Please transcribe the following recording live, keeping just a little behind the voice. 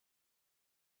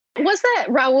Was that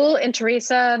Raul and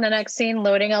Teresa in the next scene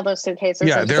loading all those suitcases?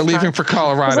 Yeah, they're leaving for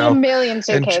Colorado. There's like a million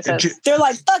suitcases. They're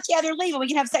like, fuck yeah, they're leaving. We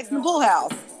can have sex in the pool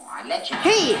house.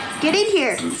 Hey, get in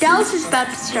here. Dallas is about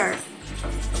to start.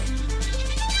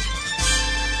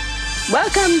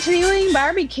 Welcome to Ewing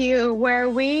Barbecue, where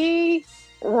we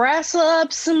wrestle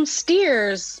up some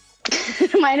steers.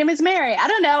 My name is Mary. I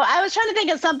don't know. I was trying to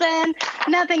think of something.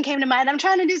 Nothing came to mind. I'm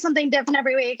trying to do something different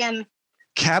every week. And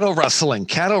cattle rustling.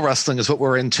 Cattle rustling is what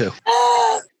we're into.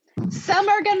 Some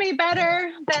are going to be better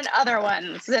than other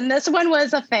ones. And this one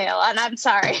was a fail. And I'm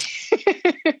sorry.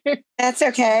 That's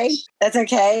okay. That's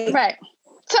okay. Right.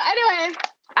 So anyway,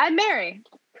 I'm Mary.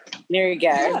 There you go.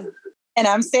 Yeah. And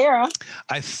I'm Sarah.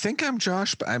 I think I'm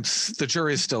Josh, but the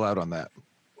jury is still out on that.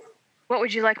 What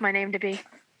would you like my name to be?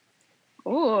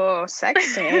 Ooh,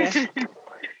 sexy.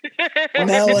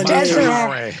 Melanie.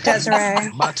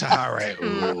 Desiree. Matahari.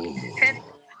 Ooh.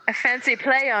 A fancy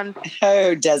play on.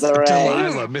 Oh, Desiree.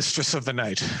 Delilah, mistress of the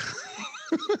night.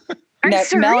 No,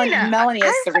 Serena. Melanie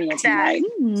is Serena tonight.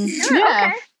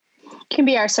 Yeah. Okay. Can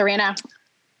be our Serena.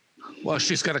 Well,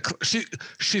 she's got a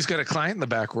client in the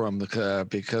back room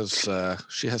because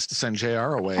she has to send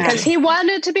JR away. Because he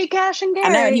wanted to be Cash and Gary. I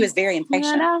know, and he was very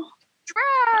impatient. You know?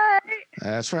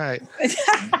 That's right.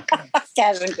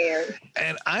 Cash and Gary.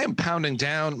 And I am pounding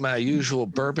down my usual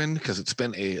bourbon because it's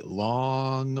been a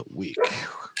long week.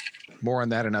 More on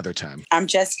that another time. I'm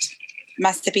just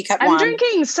my sippy cup I'm wine.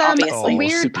 drinking some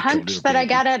weird sippy punch cup, that I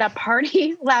got at a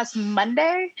party last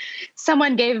Monday.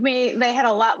 Someone gave me, they had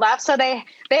a lot left. So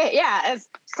it's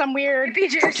some weird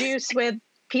juice with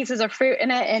pieces of fruit in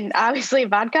it and obviously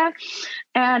vodka.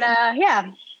 And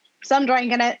so I'm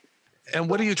drinking it. And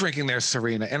what are you drinking there,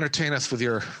 Serena? Entertain us with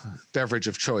your beverage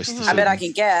of choice. I bet I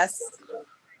can guess.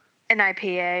 An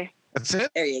IPA. That's it?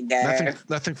 There you go.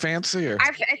 Nothing fancy? Or?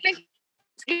 I think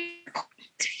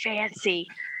it's fancy.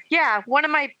 Yeah, one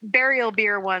of my burial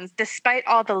beer ones, despite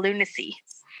all the lunacy.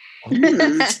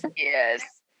 Yes.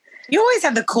 You always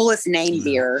have the coolest name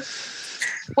beer.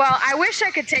 Well, I wish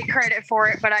I could take credit for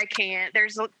it, but I can't.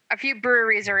 There's a few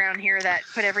breweries around here that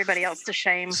put everybody else to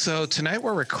shame. So tonight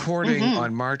we're recording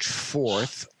on March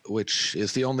 4th, which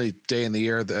is the only day in the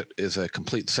year that is a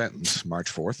complete sentence,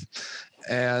 March 4th.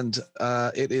 And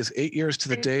it is 8 years to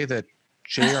the day that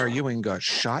J.R. Ewing got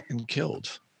shot and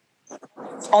killed.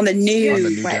 On the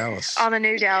new Dallas. On the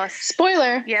new Dallas.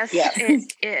 Spoiler. Yes,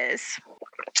 it is.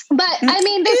 But I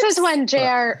mean, this is when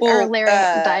JR or Larry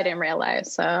died in real life.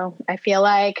 So I feel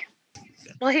like.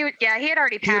 Well, he had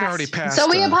already passed. So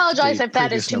we apologize if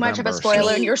that is too much of a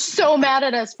spoiler and you're so mad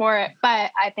at us for it.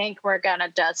 But I think we're going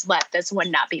to just let this one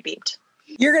not be beeped.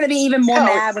 You're going to be even more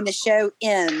mad when the show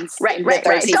ends. Right.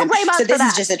 Don't blame us so this for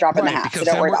is just a drop in the hat. So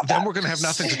don't worry about that. Then we're going to have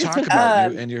nothing to talk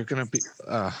about you, and you're going to be.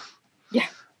 Yeah.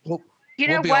 Well, you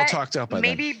know we'll be what? all talked out by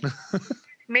then.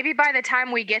 Maybe by the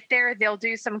time we get there, they'll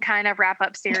do some kind of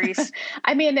wrap-up series.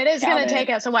 I mean, it is going to take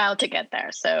us a while to get there.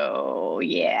 So,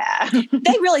 yeah.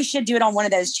 They really should do it on one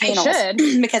of those channels. They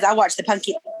should. Because I watched the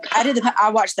Punky. I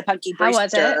watched the Punky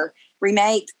Brewster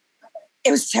remake.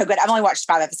 It was so good. I've only watched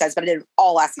 5 episodes, but I did it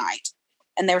all last night.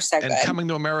 And they were so good. And Coming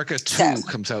to America 2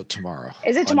 comes out tomorrow.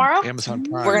 Is it tomorrow? Amazon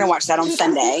Prime. We're going to watch that on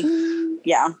Sunday.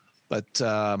 Yeah. But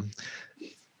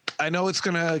I know it's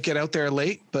going to get out there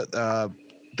late, but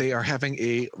they are having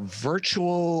a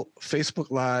virtual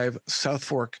Facebook Live South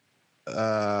Fork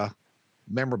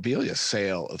memorabilia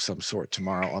sale of some sort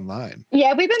tomorrow online.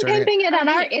 Yeah, we've been pimping it on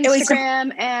our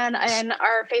Instagram and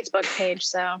our Facebook page.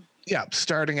 So yeah,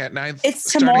 starting at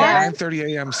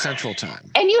 9:30 a.m. Central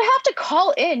Time. And you have to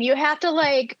call in. You have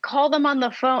to call them on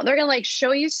the phone. They're gonna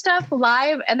show you stuff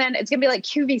live, and then it's gonna be like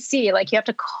QVC. You have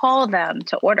to call them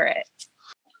to order it.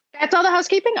 That's all the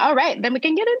housekeeping? All right, then we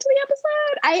can get into the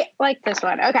episode. I like this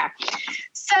one. Okay.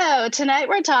 So tonight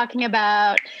we're talking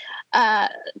about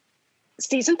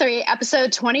season 3,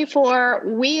 episode 24,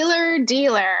 Wheeler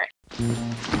Dealer.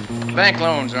 Bank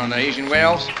loans on the Asian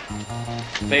whales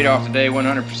paid off today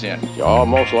 100%. You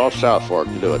almost lost South Fork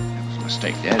to do it. It was a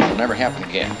mistake, Dad. It'll never happen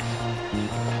again.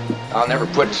 I'll never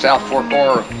put South Fork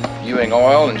or Ewing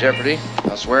Oil in jeopardy.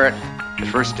 I'll swear it. The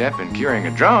first step in curing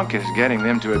a drunk is getting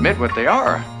them to admit what they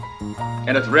are.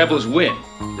 And if the rebels win,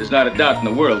 there's not a doubt in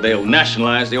the world they'll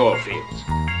nationalize the oil fields.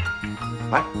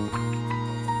 What?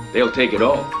 They'll take it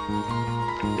all.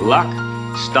 Lock,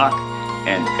 stock,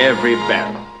 and every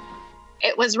barrel.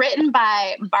 It was written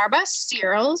by Barbara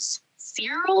Searles,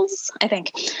 I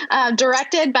think.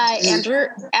 Directed by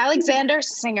Alexander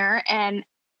Singer and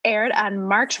aired on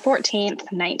March 14th,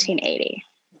 1980.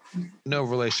 No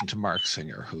relation to Mark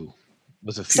Singer, who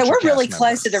was a So we're really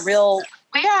close to the real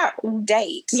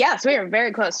date. Yes, we are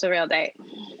very close to the real date.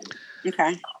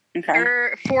 Okay.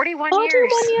 Okay. 41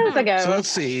 years ago. So let's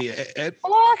see.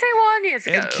 41 years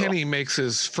ago. Ed Kenny makes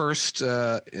his first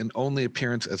and only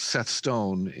appearance as Seth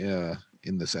Stone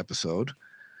in this episode,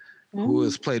 who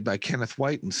is played by Kenneth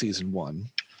White in season 1.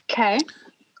 Okay.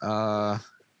 Oh,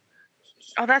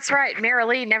 that's right.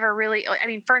 Marilee never really. I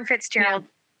mean, Fern Fitzgerald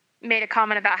made a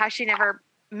comment about how she never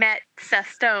met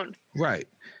Seth Stone. Right.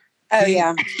 Oh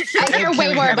yeah. I hear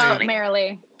way more about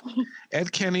Marilee.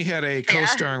 Ed Kenny had a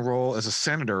co-starring role as a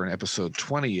senator in episode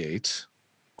 28,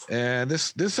 and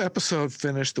this episode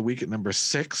finished the week at number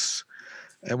 6.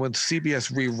 And when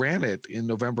CBS reran it in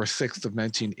November 6th of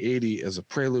 1980 as a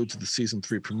prelude to the season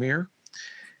 3 premiere,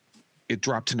 it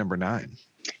dropped to number 9.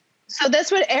 So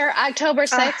this would air October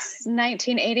 6th,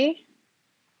 1980?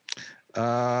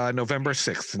 November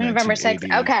 6th. November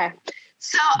 6th. Okay.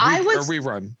 So a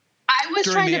rerun. I was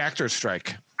during the actors'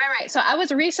 strike. Right. So I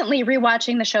was recently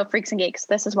rewatching the show Freaks and Geeks.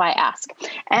 This is why I ask.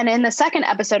 And in the second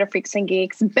episode of Freaks and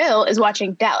Geeks, Bill is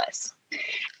watching Dallas.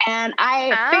 And I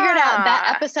figured out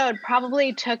that episode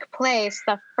probably took place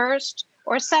the first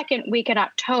or second week in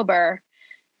October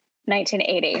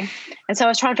 1980. And so I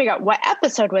was trying to figure out what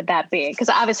episode would that be, because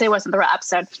obviously it wasn't the right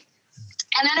episode.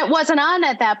 And then it wasn't on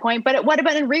at that point, but it would have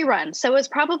been in rerun. So it was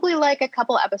probably like a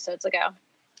couple episodes ago.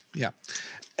 Yeah.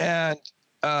 And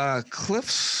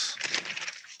Cliff's,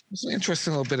 there's an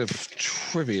interesting little bit of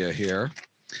trivia here.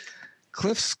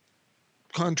 Cliff's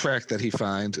contract that he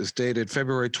finds is dated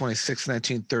February 26,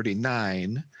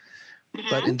 1939.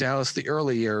 But in Dallas, the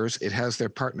early years, it has their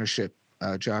partnership,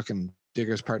 Jock and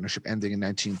Digger's partnership, ending in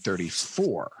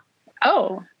 1934.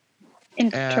 Oh,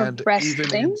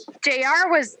 interesting. JR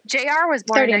was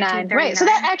born 39. in 1939. Right. So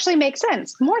that actually makes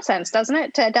sense. More sense, doesn't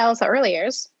it, to Dallas the early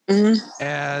years?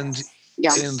 And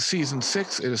in season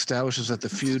 6, it establishes that the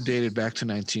feud dated back to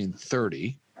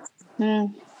 1930.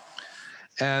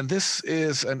 And this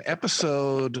is an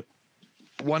episode,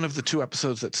 one of the 2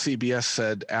 episodes that CBS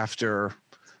said after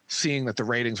seeing that the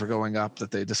ratings were going up,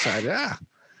 that they decided,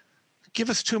 give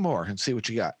us 2 more and see what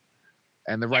you got.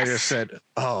 And the writers said,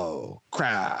 "Oh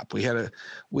crap! We had a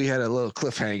little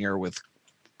cliffhanger with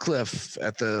Cliff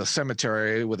at the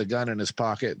cemetery with a gun in his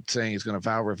pocket, saying he's going to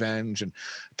vow revenge, and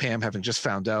Pam having just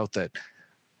found out that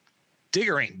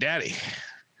Digger ain't Daddy.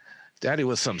 Daddy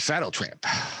was some saddle tramp."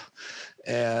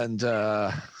 And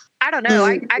I don't know.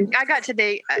 I got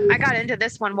into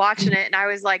this one watching it, and I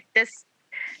was like, this.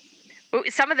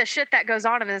 Some of the shit that goes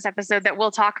on in this episode that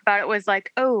we'll talk about, it was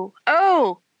like, oh,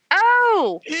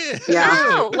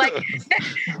 like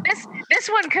this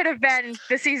one could have been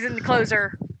the season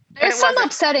closer. There's some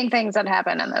upsetting things that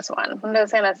happen in this one. I'm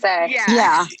just gonna say,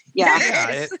 yeah.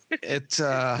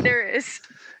 There is,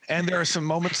 and there are some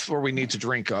moments where we need to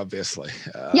drink. Obviously,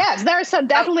 yes, there are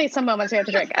definitely some moments we have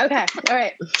to drink. Okay, all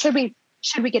right. Should we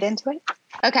get into it?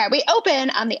 Okay, we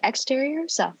open on the exterior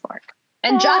of South Fork,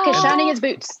 and Jock is shining his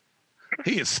boots.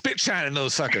 He is spit shining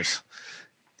those suckers.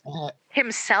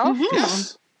 Himself?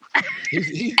 Yes. And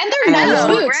they're nice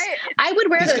boots. Right? I would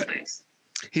wear those boots.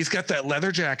 He's got that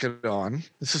leather jacket on.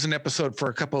 This is an episode for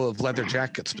a couple of leather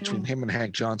jackets between him and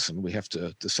Hank Johnson. We have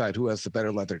to decide who has the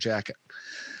better leather jacket.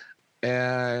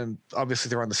 And obviously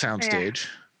they're on the soundstage.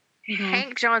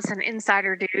 Hank Johnson,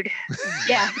 insider dude.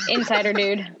 Yeah, insider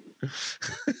dude.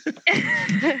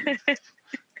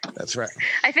 That's right.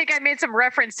 I think I made some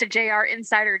reference to JR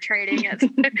insider trading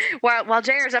while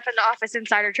JR's up in the office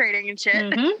insider trading and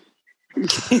shit.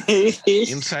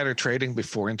 Insider trading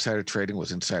before insider trading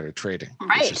was insider trading.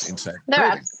 Right. Insider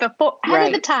trading. Before ahead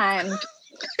of the time.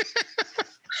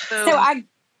 So I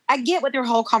get what their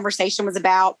whole conversation was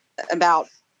about Amanda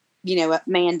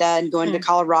and going to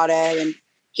Colorado, and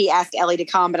he asked Ellie to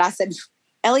come, but I said,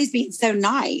 Ellie's being so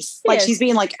nice. Like she's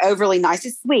being like overly nice.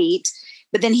 It's sweet.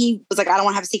 But then he was like, I don't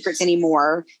want to have secrets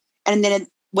anymore. And then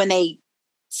when they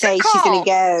say she's going to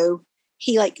go,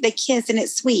 they kiss and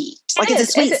it's sweet. It's a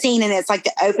sweet scene, and it's like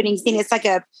the opening scene. It's like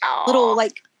a little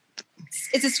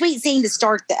it's a sweet scene to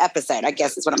start the episode, I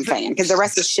guess is what I'm saying. Because the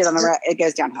rest is shit it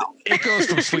goes downhill. It goes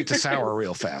from sweet to sour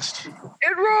real fast.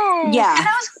 It rolls. Yeah.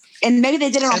 And maybe they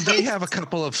did it on purpose. They have a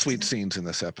couple of sweet scenes in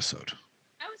this episode.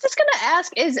 I was just going to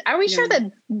ask, are we sure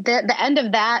that the end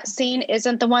of that scene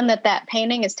isn't the one that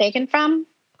painting is taken from?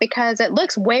 Because it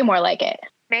looks way more like it.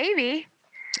 Maybe.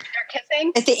 They're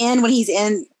kissing? At the end when he's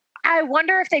in. I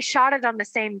wonder if they shot it on the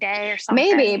same day or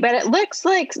something. Maybe, but it looks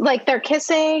like they're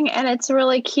kissing, and it's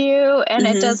really cute, and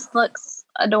it just looks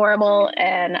adorable.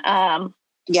 And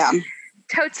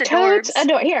Totes adorbs.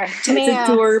 Here. Totes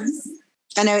adorbs.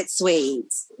 I know it's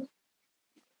sweet.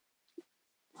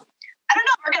 I don't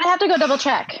know. We're gonna have to go double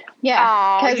check.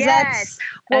 Yeah, because that's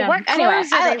well. What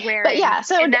clothes are they wearing? But yeah,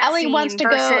 so Ellie wants to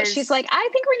go. She's like, I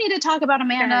think we need to talk about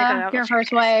Amanda, your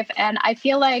first wife, and I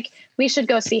feel like we should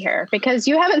go see her because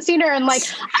you haven't seen her. And like,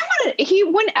 he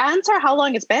wouldn't answer how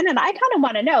long it's been, and I kind of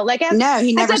want to know. Like, no,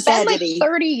 he never said. Been, like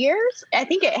 30 years? I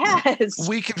think it has.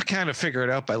 We can kind of figure it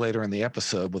out by later in the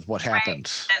episode with what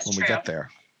happens when we get there.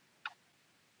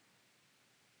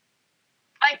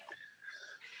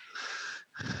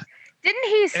 Didn't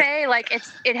he say like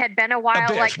it had been a while?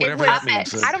 Bit, like it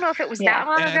was. I don't know if it was that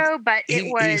long ago, but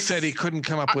it was. He said he couldn't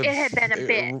come up with. It had been a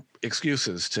bit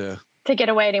excuses to get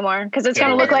away anymore because it's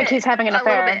going to look like he's having an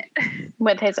affair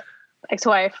with his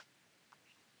ex-wife.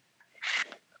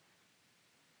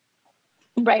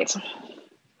 Right.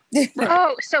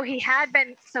 Oh, so he had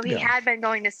been. So he had been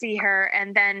going to see her,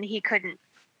 and then he couldn't.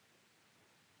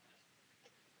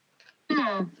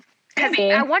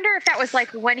 I wonder if that was like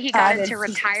when he got into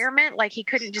retirement, like he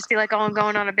couldn't just be like, "Oh, I'm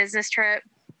going on a business trip."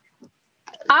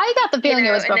 I got the feeling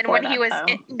it was before and then when that, he was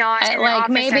though. not in like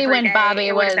the maybe when day,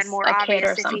 Bobby was a kid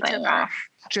or something.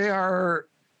 JR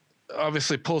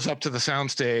obviously pulls up to the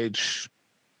soundstage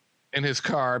in his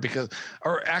car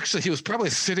or actually he was probably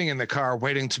sitting in the car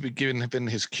waiting to be given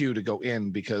his cue to go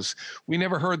in because we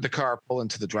never heard the car pull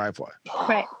into the driveway.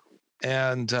 Right.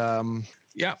 And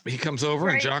he comes over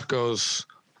and Jock goes,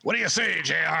 "What do you say,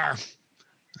 JR?"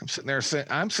 I'm sitting there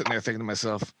thinking to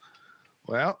myself,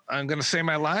 well, I'm going to say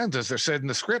my lines as they're said in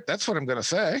the script. That's what I'm going to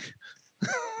say.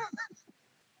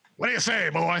 What do you say,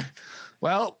 boy?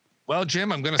 Well,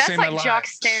 Jim, I'm going to say my lines.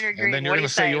 Jock's standard and then you're going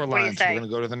to say your lines. We're going to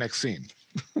go to the next scene.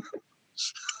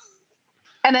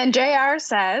 And then JR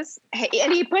says, hey,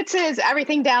 and he puts his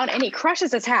everything down and he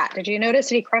crushes his hat. Did you notice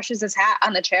that he crushes his hat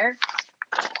on the chair?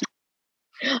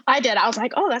 I did. I was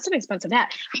like, oh, that's an expensive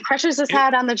hat. He crushes his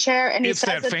hat on the chair and he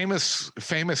says it's that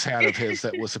famous hat of his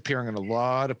that was appearing in a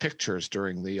lot of pictures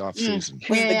during the off season.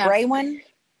 Was it the gray one?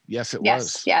 Yes, it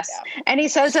was. Yes. Yeah. And he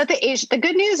says that the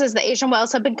good news is the Asian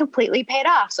wells have been completely paid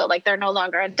off. So like they're no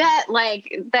longer in debt.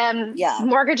 Like them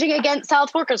mortgaging against South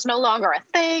Fork is no longer a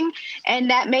thing. And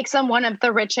that makes them one of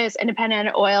the richest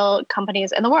independent oil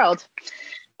companies in the world.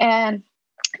 And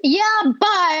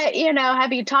but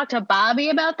have you talked to Bobby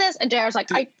about this? And JR's like,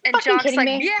 are you fucking kidding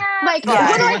me? What do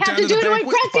I have to do to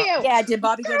impress you? Yeah, did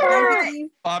Bobby go to the bank with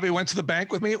you? Bobby went to the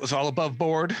bank with me. It was all above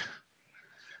board.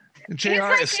 And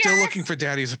JR is still looking for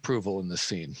Daddy's approval in this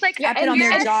scene. Like, I put on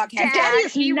their Jock.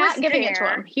 Daddy's not giving it to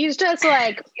him. He's just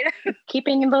like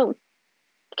keeping the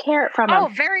carrot from him. Oh,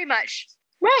 very much.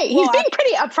 Right. He's being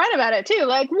pretty upfront about it too.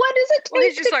 Like, what does it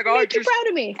take to make you proud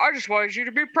of me? I just wanted you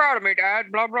to be proud of me,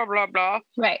 Dad. Blah, blah, blah, blah.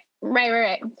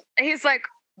 Right. He's like,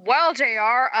 well,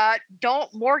 JR,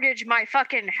 don't mortgage my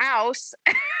fucking house.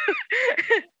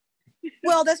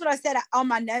 Well, that's what I said on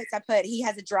my notes. I put he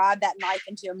has to drive that knife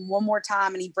into him one more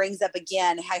time, and he brings up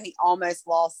again how he almost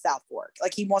lost South Fork.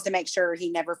 Like he wants to make sure he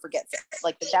never forgets it.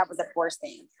 Like that was the worst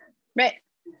thing. Right.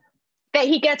 That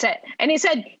he gets it, and he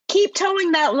said, "Keep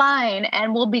towing that line,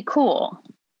 and we'll be cool."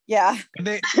 Yeah. And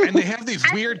they have these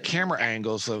weird camera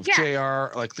angles of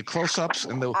JR, like the close-ups,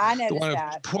 and the one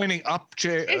pointing up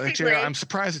JR. I'm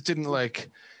surprised it didn't like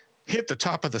hit the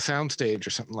top of the soundstage or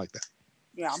something like that.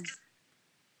 Yeah.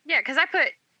 Yeah, because I put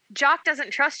Jock doesn't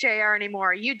trust JR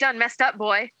anymore. You done messed up,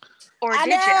 boy. Or I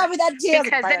did know, you? but that too.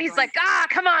 Because then he's like,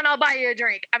 come on, I'll buy you a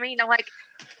drink. I mean, I'm like,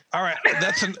 all right,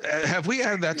 have we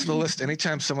added that to the list?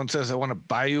 Anytime someone says, "I want to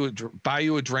buy you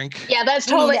a drink," yeah, that's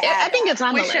totally. I think it's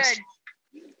on the list.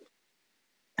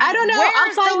 I don't know.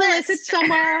 I'll find the list. It's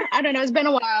somewhere. I don't know. It's been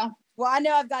a while. Well, I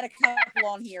know I've got a couple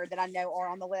on here that I know are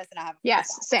on the list, and I have.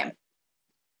 Yes, same.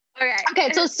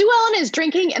 Okay. So Sue Ellen is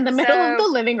drinking in the middle of the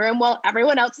living room while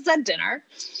everyone else is at dinner,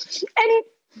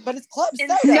 but it's club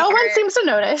soda. No one seems to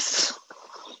notice.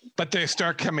 But they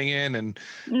start coming in, and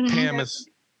Pam is.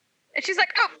 And she's like,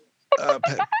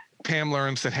 Pam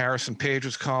learns that Harrison Page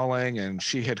was calling, and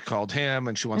she had called him,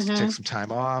 and she wants to take some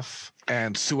time off.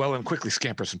 And Sue Ellen quickly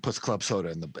scampers and puts club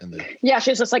soda in the. Yeah,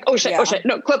 she's just like, oh shit,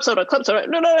 no, club soda,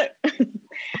 no.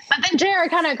 But then Jared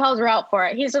kind of calls her out for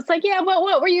it. He's just like, yeah, but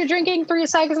what were you drinking 3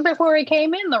 seconds before he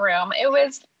came in the room? It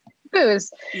was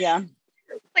booze. Yeah.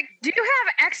 Like, do you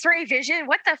have X-ray vision?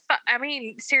 What the fuck? I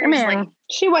mean, seriously. Man,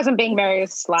 she wasn't being very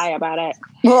sly about it.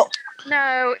 Well,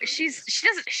 no, she's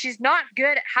not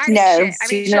good at hiding shit. I mean,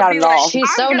 she's not at all. She's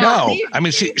so no. I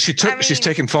mean, she's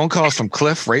taking phone calls from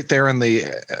Cliff right there in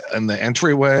the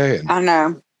entryway. And, I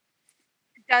know.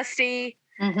 Dusty,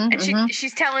 and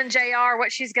she's telling JR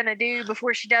what she's gonna do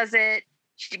before she does it.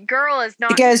 Girl is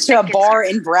not. She goes to a bar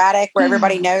in Braddock where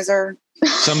everybody knows her.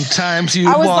 Sometimes you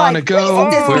want to go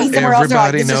where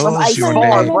everybody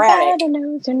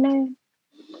knows your name.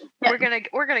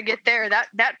 We're gonna get there.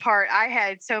 That part I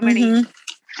had so many.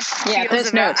 Yeah,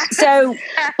 there's notes. So,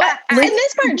 but in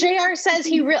this part, JR says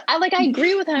I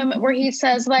agree with him where he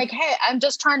says like, hey, I'm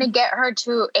just trying to get her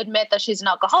to admit that she's an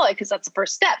alcoholic because that's the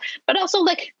first step. But also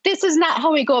like, this is not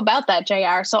how we go about that,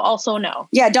 JR. So also no.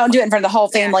 Yeah, don't do it in front of the whole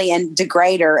family and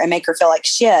degrade her and make her feel like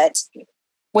shit.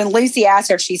 When Lucy asks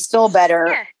her if she's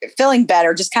feeling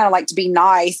better, just kind of like to be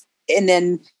nice. And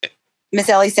then Miss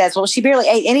Ellie says, well, she barely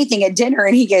ate anything at dinner.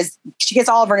 And he goes, she gets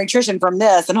all of her nutrition from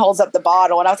this and holds up the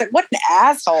bottle. And I was like, what an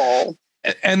asshole.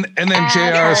 And then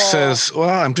JR says, well,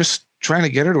 I'm just trying to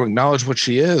get her to acknowledge what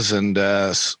she is. And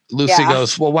Lucy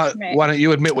goes, well, why don't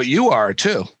you admit what you are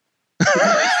too?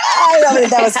 I love it.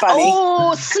 That was funny.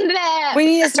 Oh, snap. We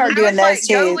need to start doing those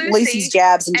too. Lucy's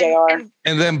jabs and JR.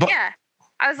 And then,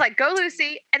 I was like, go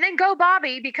Lucy, and then go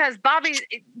Bobby, because Bobby,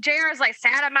 JR is like,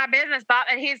 stay out of my business, Bob.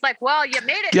 And he's like, well, you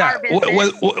made it our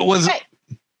business.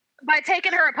 By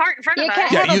taking her apart in front of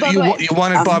us. Yeah, you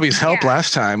wanted Bobby's help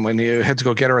last time when you had to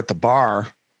go get her at the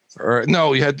bar. Or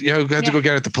no, you had to go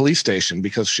get her at the police station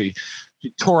because she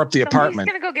tore up the apartment.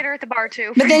 He's going to go get her at the bar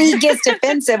too. But then he gets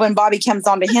defensive when Bobby comes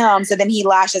on to him. So then he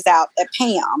lashes out at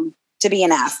Pam to be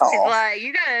an asshole. It's like,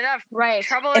 you got enough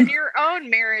trouble in your own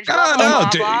marriage.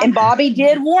 And Bobby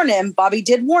did warn him.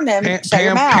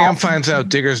 Pam finds out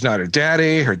Digger's not her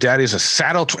daddy. Her daddy's a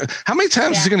saddle. How many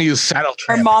times is he going to use saddle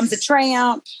tramp? Her mom's a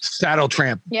tramp. Saddle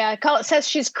tramp. Yeah, it says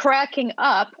she's cracking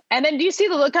up. And then do you see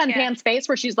the look on Pam's face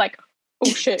where she's like, oh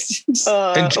shit.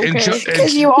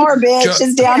 Because you are, bitch.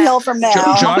 It's downhill from now.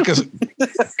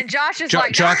 Josh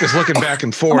is looking back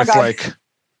and forth like,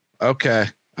 okay,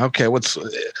 what's...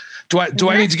 Do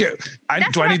I need to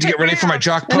get ready for my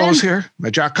jock pose here? My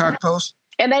jock cock pose?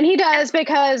 And then he does,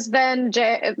 because then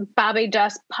Bobby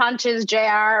just punches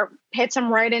JR, hits him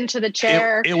right into the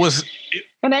chair.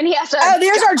 And then he has to. Oh,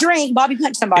 there's our drink. Bobby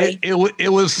punched somebody. It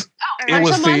was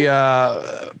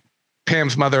the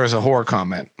Pam's mother as a whore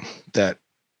comment that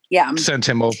sent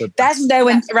him over. That's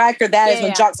when right after that is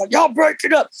when Jock's like, y'all break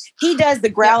it up. He does the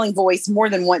growling voice more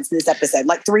than once in this episode,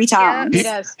 like 3 times. He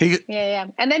does.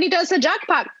 And then he does the jock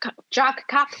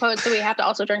cock pose, so we have to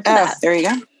also drink that. There you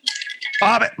go.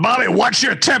 Bobby, watch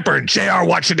your temper. JR,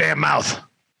 watch your damn mouth.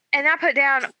 And I put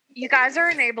down, you guys are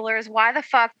enablers. Why the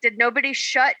fuck did nobody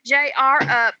shut JR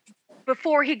up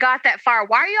before he got that far?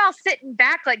 Why are y'all sitting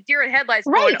back like deer in headlights?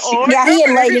 Right. Going, he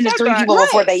had laid into 3 people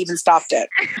before they even stopped it.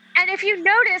 And if you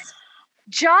notice,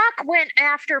 Jock went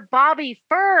after Bobby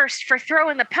first for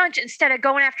throwing the punch instead of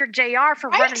going after JR for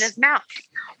running his mouth.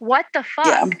 What the fuck?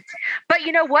 Yeah. But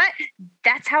you know what?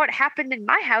 That's how it happened in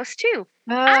my house too.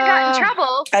 I got in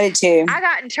trouble. I did too. I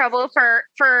got in trouble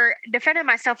for defending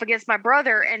myself against my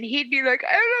brother, and he'd be like,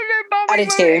 "I don't know, Bobby." I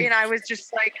did too. And I was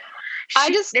just like,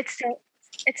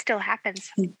 it still happens.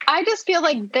 I just feel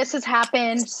like this has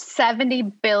happened 70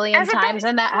 billion times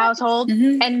in that household.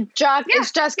 Mm-hmm. And Jock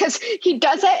is just because he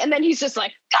does it and then he's just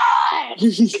like, God!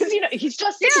 Because, he's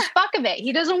just sick as fuck of it.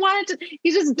 He doesn't want it to,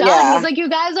 he's just done. Yeah. He's like, you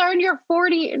guys are in your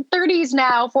 30s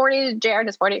now. 40, Jared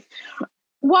is 40.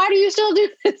 Why do you still do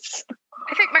this?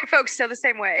 I think my folks feel the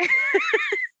same way.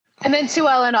 And then Sue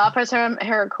Ellen offers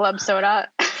her club soda.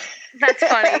 That's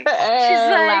funny.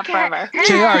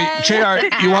 She's like,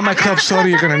 JR, you want my club soda?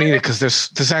 You're going to need it because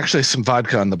there's actually some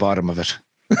vodka on the bottom of it.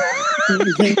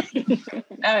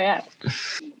 Oh, yeah.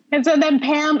 And so then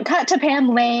cut to Pam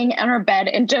laying on her bed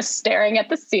and just staring at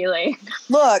the ceiling.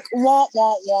 Look, wah,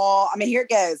 wah, wah. I mean, here it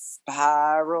goes.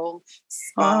 Spiral.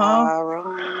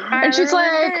 And she's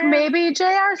like, maybe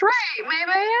JR's right.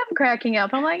 Maybe I am cracking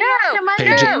up. I'm like,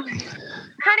 no.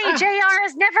 Honey, JR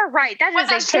is never right. That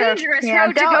is a dangerous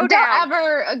road to go down. Don't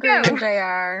ever agree with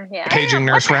JR. Yeah. Paging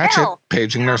Nurse Ratchet.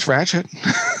 Paging Nurse Ratchet.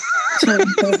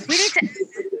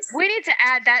 We need to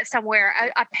add that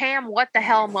somewhere. A Pam, what the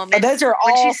hell moment. Oh, those are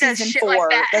all season 4.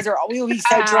 Like those are all. We will be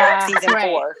so drunk season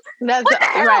 4. That's what the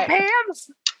hell, Pam?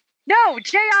 No,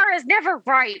 JR is never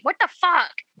right. What the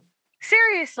fuck?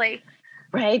 Seriously.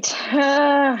 Right.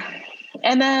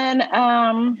 And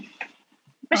then.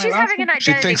 But she's having an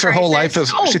identity crisis. She thinks her whole life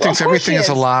is. She thinks everything is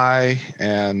a lie,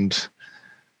 and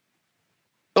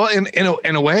well,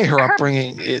 in a way, her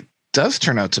upbringing it does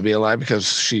turn out to be a lie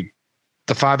because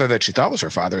the father that she thought was her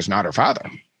father is not her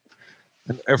father.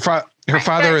 Her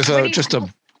father is just a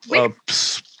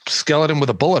skeleton with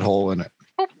a bullet hole in it.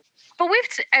 But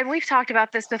we've talked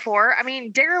about this before. I mean,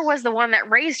 Digger was the one that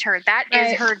raised her. That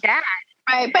is her dad.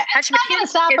 Right, but it's not going to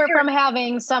stop her from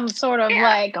having some sort of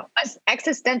like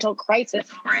existential crisis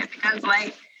for it because,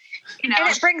 like, and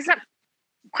it brings up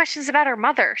questions about her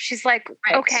mother. She's like,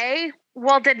 okay,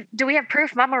 well, do we have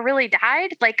proof Mama really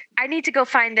died? Like, I need to go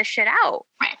find this shit out.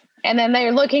 Right. And then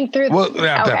they're looking through. Well,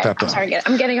 I'm sorry.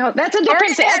 I'm getting home. That's a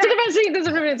different scene. That's a different scene. That's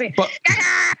a different scene. But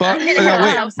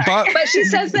she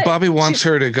says that Bobby wants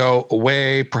her to go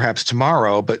away, perhaps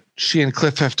tomorrow. But she and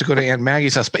Cliff have to go to Aunt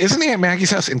Maggie's house. But isn't Aunt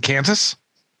Maggie's house in Kansas?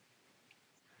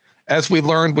 As we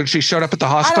learned when she showed up at the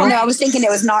hospital. I don't know. I was thinking it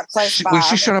was not close by. When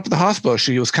she showed up at the hospital,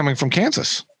 she was coming from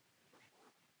Kansas.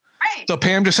 Right. So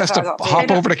Pam just has to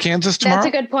hop over to Kansas tomorrow.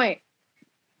 That's a good point.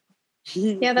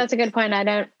 Yeah, that's a good point. I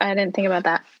didn't think about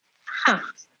that. Huh.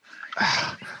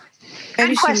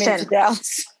 Maybe she moved to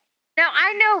Dallas. Now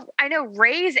I know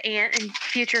Ray's aunt in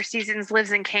future seasons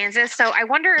lives in Kansas, so I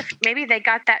wonder if maybe they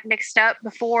got that mixed up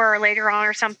before or later on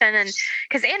or something. And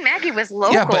because Aunt Maggie was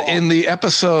local. Yeah, but in the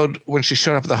episode when she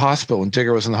showed up at the hospital, when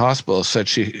Digger was in the hospital, said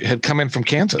she had come in from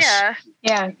Kansas.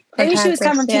 Yeah. Maybe she was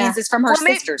coming from Kansas from her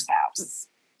sister's house.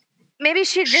 Maybe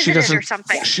she visited or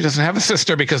something. She doesn't have a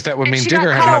sister because that would mean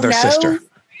Digger had another sister.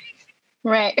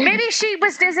 Right. Maybe she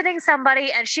was visiting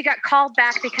somebody and she got called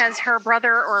back because her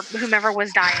brother or whomever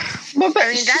was dying. Well, but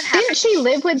didn't she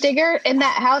live with Digger in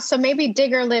that house? So maybe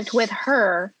Digger lived with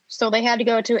her. So they had to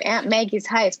go to Aunt Maggie's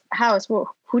house,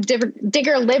 who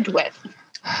Digger lived with.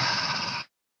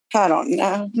 I don't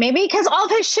know. Maybe because all of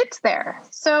his shit's there.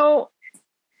 So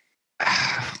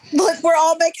look, we're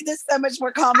all making this so much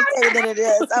more complicated than it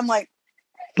is. I'm like,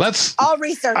 I'll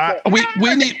research it.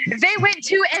 We need. They went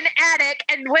to an attic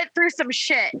and went through some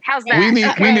shit. How's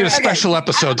that? We need a special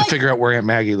episode to figure out where Aunt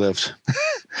Maggie lives.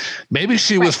 Maybe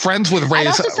she was friends with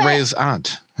Ray's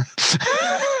aunt.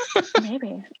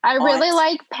 Maybe. I really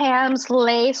like Pam's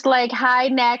lace, like high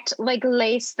necked, like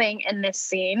lace thing in this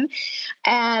scene.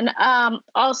 And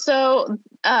also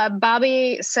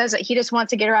Bobby says that he just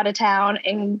wants to get her out of town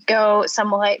and go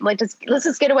somewhere let's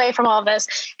just get away from all of this.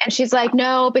 And she's like,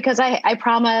 no, because I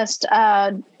promised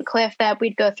Cliff that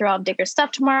we'd go through all Digger's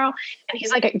stuff tomorrow. And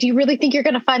he's like, do you really think you're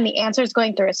going to find the answers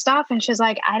going through his stuff? And she's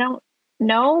like, I don't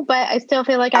know, but I still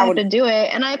feel like I have to do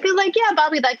it. And I feel like, yeah,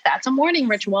 Bobby, like that's a morning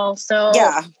ritual. So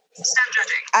yeah.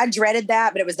 I dreaded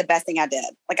that, but it was the best thing I did.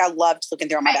 Like I loved looking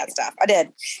through all my dad's stuff. I did.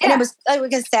 Yeah. And it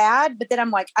was sad, but then I'm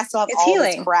like, I still have all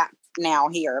this crap now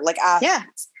here. Like I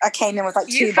came in with like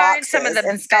two boxes some of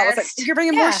and Scott was like, you're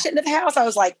bringing more shit into the house. I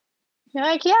was like, you're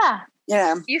like, yeah.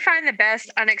 Yeah. You find the best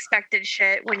unexpected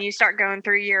shit when you start going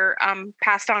through your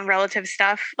passed on relative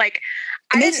stuff. Like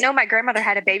I didn't know my grandmother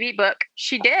had a baby book.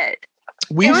 She did.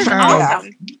 We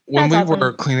found when we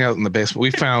were cleaning out in the basement,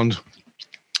 we found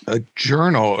a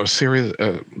journal, a series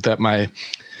that my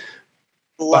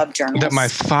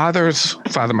father's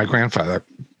father, my grandfather,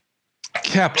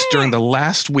 kept during the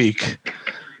last week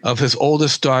of his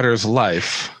oldest daughter's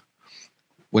life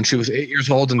when she was 8 years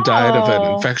old and died of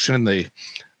an infection in the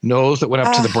nose that went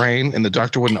up to the brain, and the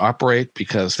doctor wouldn't operate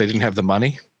because they didn't have the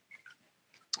money.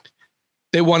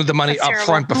 They wanted the money up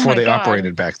front before they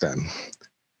operated back then.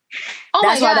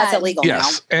 That's why that's illegal now.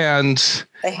 Yes, and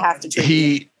they have to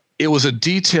treat it was a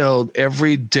detailed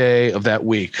every day of that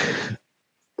week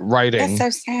writing.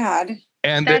 That's so sad.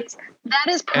 And that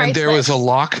is priceless. And there was a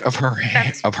lock of her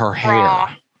hair.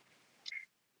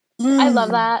 I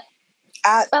love that.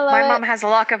 My mom has a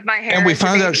lock of my hair. And we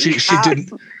found out she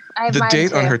didn't. The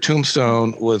date on her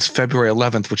tombstone was February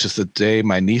 11th, which is the day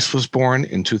my niece was born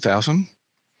in 2000.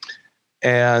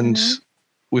 And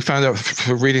we found out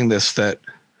through reading this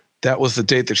that was the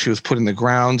date that she was put in the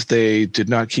ground. They did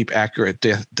not keep accurate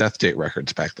death date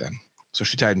records back then. So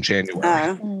she died in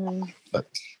January. But,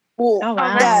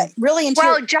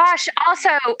 well, Josh, also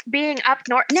being up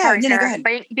north.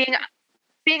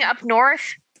 Being up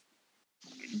north,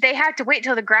 they had to wait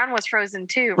till the ground was frozen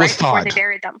too, right? Before they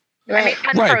buried them. Right.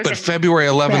 I mean, unfrozen. Right, but February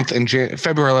 11th and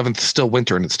February 11th is still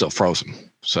winter and it's still frozen.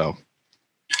 So.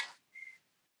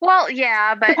 Well,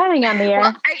 yeah, but depending on the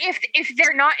year, if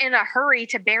they're not in a hurry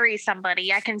to bury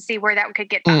somebody, I can see where that could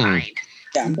get behind.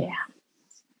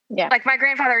 Yeah. Like my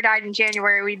grandfather died in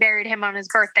January. We buried him on his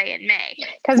birthday in May.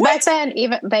 Because back then,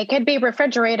 even they could be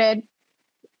refrigerated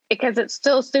because it's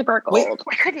still super cold.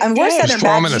 And we're Southern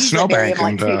Baptist. We usually bury him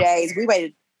like 2 days. We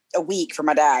waited a week for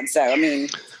my dad. So I mean,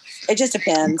 it just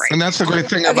depends. And that's the great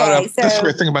thing about that's the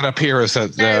great thing about up here is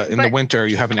that in the winter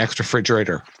you have an extra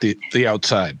refrigerator, the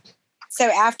outside. So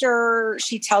after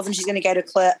she tells him she's going to go to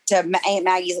Aunt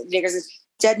Maggie's Diggers,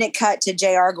 doesn't it cut to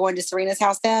JR going to Serena's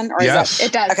house then? Or yes.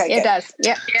 It does. Okay, it does.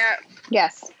 Yeah.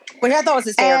 Yes. Which I thought was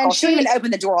hysterical. She didn't even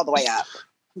open the door all the way up.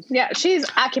 Yeah, she's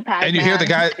occupied. And you hear the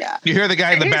guy. You hear the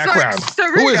guy in the background.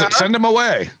 Like, who is it? Send him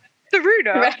away.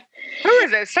 Serena. Right. Who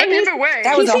is it? Send him away.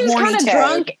 That was a horny kind of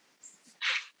drunk.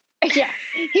 Yeah,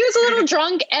 he was a little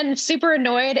drunk and super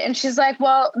annoyed, and she's like,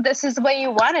 "Well, this is the way you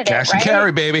wanted cash it, right? Cash and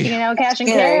carry, baby. You know, cash and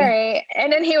carry."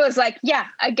 And then he was like, "Yeah,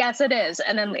 I guess it is,"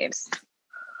 and then leaves.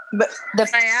 But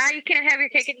you can't have your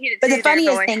cake and eat it. But the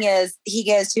funniest thing is, he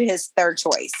goes to his third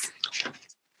choice.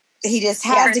 He just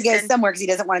has to go somewhere because he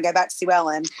doesn't want to go back to Sue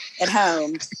Ellen at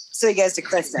home. So he goes to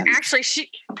Kristen. Actually, Sue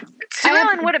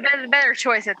Ellen would have been a better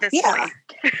choice at this point.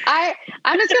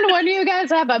 I'm just going to warn you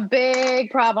guys, I have a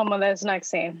big problem with this next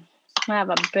scene. I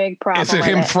have a big problem. Is it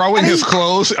him throwing his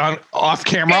clothes off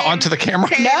camera onto the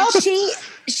camera? No,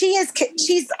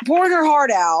 she's pouring her heart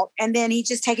out, and then he's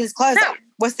just taking his clothes off.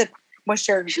 What's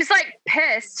your? She's like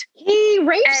pissed. He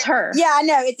rapes her. Yeah, I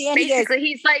know. At the end, basically,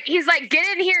 he's like, get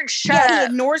in here and shut up. He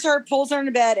ignores her, pulls her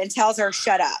into bed, and tells her,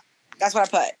 "Shut up." That's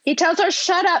what I put. He tells her,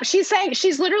 "Shut up." She's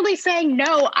literally saying,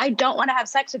 "No, I don't want to have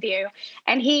sex with you."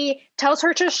 And he tells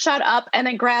her to shut up, and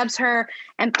then grabs her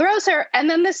and throws her. And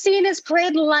then the scene is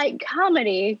played like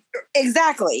comedy.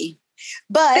 Exactly.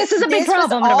 But this is a big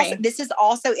problem to me. This is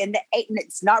also in the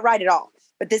it's not right at all.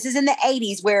 But this is in the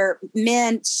 80s where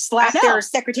men slap their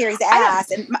secretary's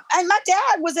ass. And my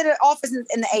dad was in an office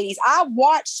in the 80s. I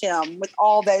watched him with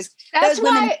all those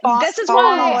women. This is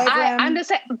why I'm just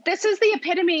saying, this is the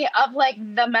epitome of like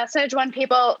the message when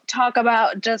people talk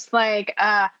about just like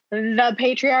the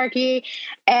patriarchy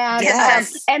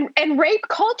and rape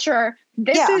culture.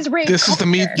 This is rape culture.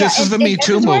 This is the Me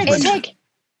Too movement.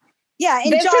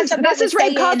 And this is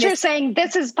rape culture saying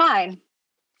this is fine.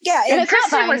 Yeah, and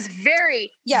Kristen was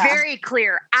very, very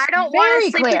clear. I don't want to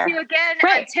sleep with you again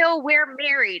until we're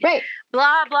married. Right.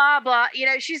 Blah, blah, blah. You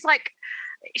know, she's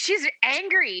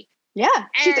angry. Yeah.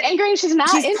 She's angry and she's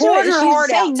not into it. She's pouring her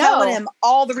heart out, telling him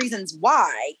all the reasons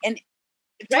why. And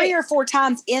 3 or 4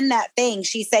 times in that thing,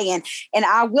 she's saying, and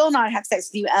I will not have sex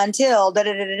with you until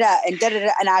da-da-da-da-da and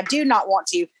da-da-da, and I do not want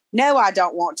to. No, I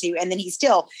don't want to. And then he's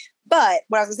still... But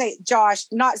what I was going to say, Josh,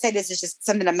 not to say this is just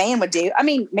something a man would do. I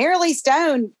mean, Marilee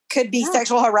Stone could be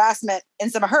sexual harassment in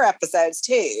some of her episodes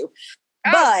too.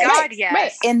 But God,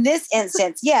 yes. In this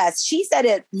instance, yes, she said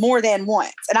it more than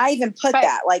once. And I even put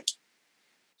that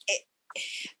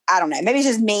I don't know, maybe it's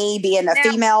just me being a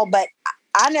female, but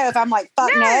I know if I'm like,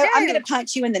 fuck no, I'm going to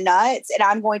punch you in the nuts and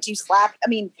I'm going to slap. I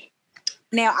mean,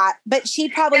 but she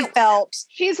probably felt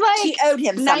she's like she owed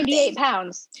him 98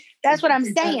 pounds. That's what I'm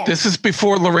saying. This is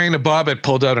before Lorena Bobbitt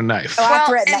pulled out a knife.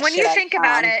 And when you think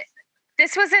about it,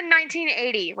 this was in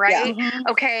 1980, right? Yeah.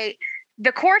 Okay.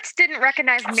 The courts didn't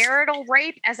recognize marital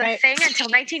rape as a thing until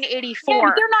 1984.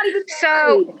 Yeah, they're not even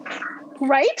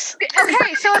right?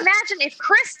 Okay, so imagine if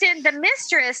Kristen, the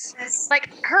mistress, like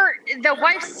the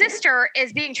wife's sister,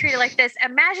 is being treated like this.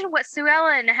 Imagine what Sue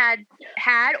Ellen had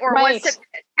had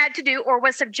to do or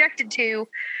was subjected to,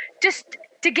 just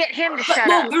to get him to shut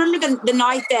up. Remember the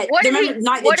night that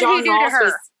John Ross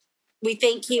was, we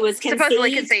think he was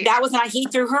conceived. That was the night he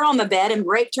threw her on the bed and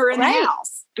raped her in the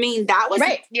house. I mean, that was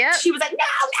Yeah. She was like,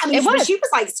 no. She was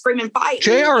like screaming, fight.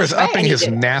 JR is upping his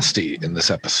nasty in this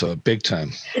episode, big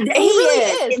time. He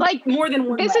really is. Like more than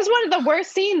one. This is one of the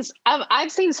worst scenes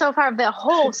I've seen so far of the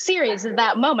whole series. Is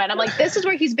that moment? I'm like, this is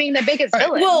where he's being the biggest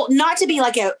villain. Well, not to be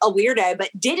like a weirdo, but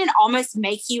didn't almost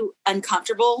make you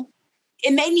uncomfortable.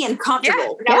 It made me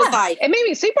uncomfortable. Yeah, I was like, it made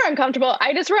me super uncomfortable.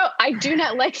 I just wrote, I do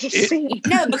not like this scene.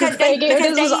 No, because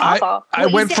this is awful. I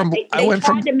went from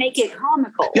to make it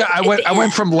comical. Yeah, I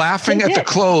went from laughing at the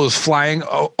clothes flying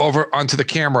over onto the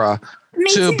camera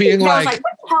to being like,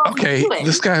 okay,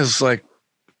 this guy's like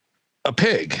a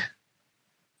pig.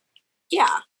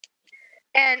 Yeah.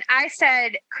 And I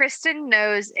said, Kristen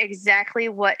knows exactly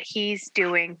what he's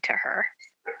doing to her.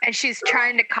 And she's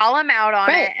trying to call him out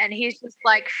on it. And he's just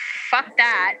like, fuck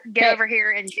that. Get over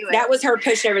here and do it. That was her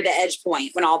push over the edge point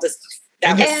when all this.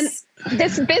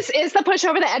 This is the push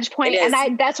over the edge point,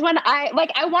 and that's when I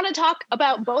want to talk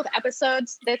about both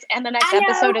episodes. This and the next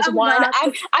episode is one.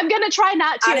 I'm gonna try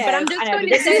not to, but I'm just going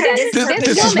to say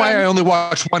this is why I only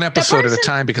watch one episode at a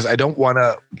time, because I don't want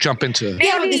to jump into.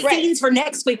 The scenes for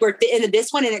next week were at the end of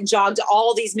this one, and it jogged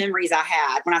all these memories I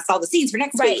had when I saw the scenes for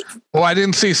next week. Well, I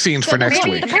didn't see scenes for next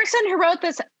week. The person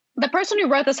who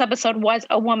wrote this episode was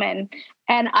a woman,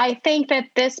 and I think that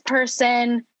this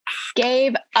person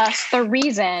gave us the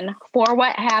reason for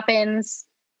what happens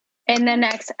in the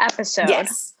next episode.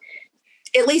 Yes.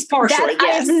 At least partially,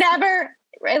 yes.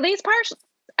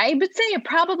 I would say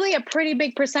probably a pretty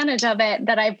big percentage of it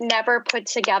that I've never put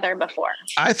together before.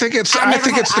 I think it's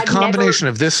the combination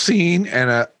of this scene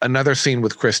and another scene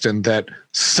with Kristen that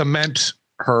cement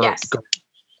her. Yes.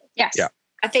 Yes. Yeah.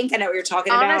 I think I know what you're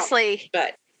talking about. Honestly,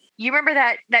 but you remember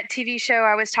that TV show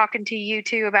I was talking to you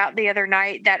two about the other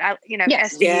night that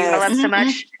Yes. SVU I love so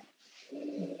much?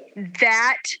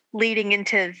 That leading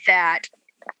into that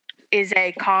is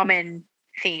a common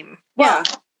theme. Yeah.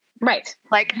 Right.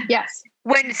 Like, yes.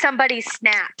 When somebody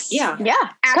snaps. Yeah. Yeah.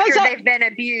 After they've been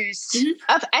abused.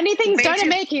 Mm-hmm. If anything's going to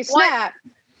make you snap.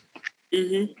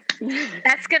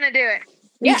 That's going to do it.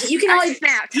 Yeah. You can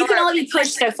only be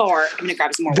pushed so far. I'm going to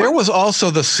grab some more. There was also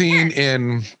the scene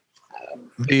in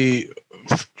the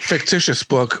fictitious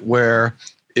book where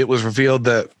it was revealed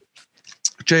that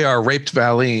JR raped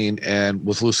Valine and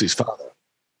was Lucy's father.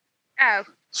 Oh.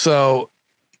 So.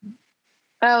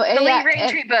 The Lee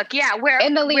Raintree book, where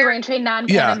in the Lee Raintree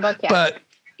non-canon book, but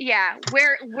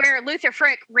where Luther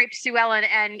Frick raped Sue Ellen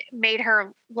and made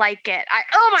her like it.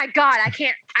 Oh my God,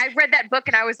 I read that book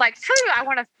and I was like, I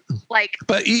want to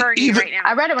burn you right now.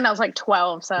 I read it when I was like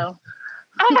 12, so.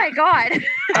 Oh my God.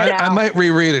 I might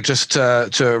reread it just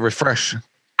to refresh. I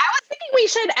was thinking we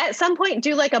should at some point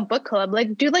do like a book club,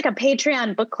 do like a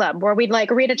Patreon book club where we'd like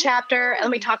read a chapter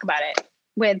and we talk about it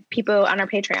with people on our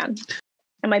Patreon.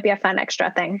 It might be a fun extra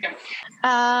thing.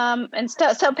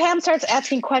 So Pam starts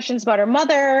asking questions about her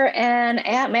mother, and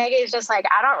Aunt Maggie's just like,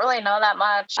 I don't really know that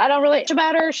much. I don't really know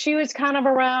about her. She was kind of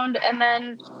around, and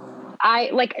then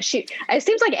it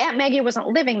seems like Aunt Maggie wasn't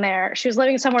living there. She was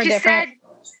living somewhere different.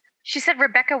 She said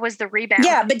Rebecca was the rebound.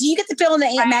 Yeah, but do you get the feeling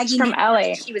that Aunt Maggie from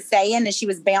Ellie she was saying and she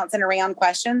was bouncing around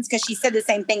questions? Because she said the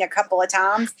same thing a couple of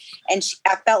times, and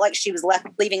I felt like she was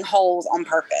leaving holes on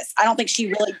purpose. I don't think she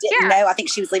really didn't know. I think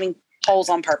she was leaving holes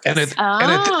on purpose. And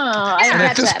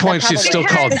at this point, she's still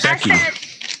called Becky.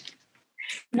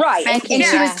 Right. And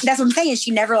she was, that's what I'm saying. She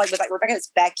never was like, Rebecca,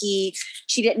 it's Becky.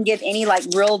 She didn't give any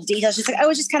real details. She's like, oh,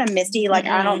 it's just kind of misty.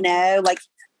 I don't know.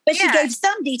 But she gave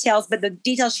some details, but the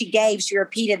details she gave, she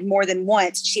repeated more than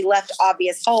once. She left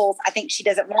obvious holes. I think she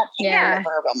doesn't want to know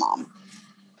for her real mom.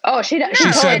 Oh, she does.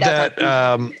 She said that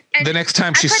the next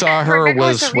time she saw her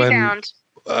was when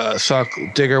saw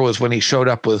Digger was when he showed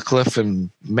up with Cliff and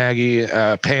Maggie,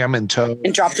 Pam in tow.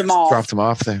 And dropped them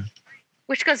off there.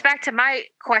 Which goes back to my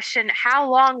question. How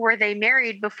long were they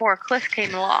married before Cliff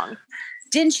came along?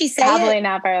 Didn't she say Probably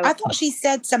not very long. I thought she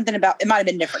said something about, it might have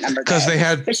been a different number. Because they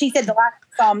had. But she said the last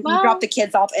you dropped the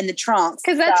kids off in the trunks.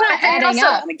 Because that's not adding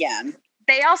up. Again.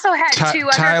 They also had two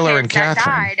other Tyler kids and that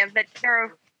died of the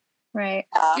terror. Right.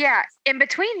 Yeah, in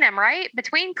between them, right?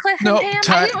 Between Cliff and Pam?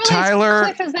 I didn't Tyler.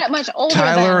 Cliff is that much older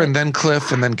Tyler and then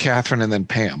Cliff and then Catherine and then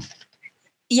Pam.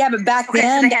 Yeah, but back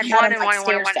then they had them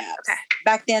one.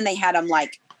 Back then they had them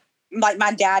like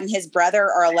my dad and his brother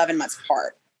are 11 months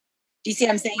apart. Do you see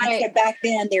what I'm saying? Right. So back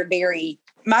then they're very.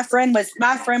 My friend was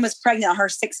pregnant on her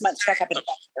 6-month checkup at the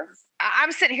doctor.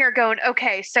 I'm sitting here going,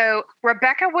 okay, so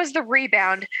Rebecca was the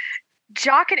rebound.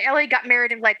 Jock and Ellie got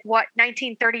married in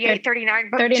 1938, 39,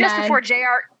 but 39.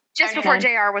 just before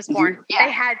JR was born. Mm-hmm. Yeah.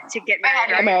 They had to get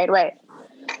married. Right.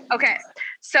 Okay.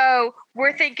 So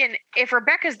we're thinking if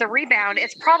Rebecca's the rebound,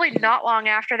 it's probably not long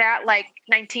after that,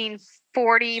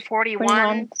 1940,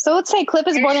 41. So let's say Cliff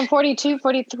is born in 42,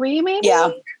 43, maybe? Yeah.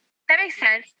 That makes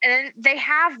sense. And then they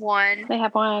have one. They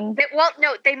have one.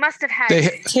 They must have had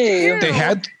two. They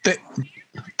had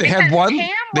one.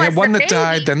 They had one that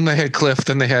died. Then they had Cliff.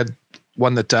 Then they had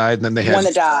one that died. And then they had one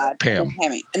that died. Pam.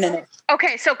 And then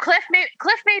okay, so Cliff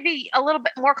may be a little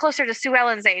bit more closer to Sue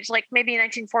Ellen's age, maybe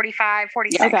 1945,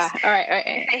 46. Okay, all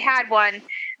right. They had one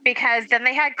because then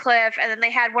they had Cliff, and then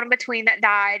they had one in between that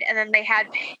died, and then they had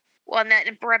one that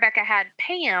Rebecca had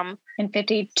Pam in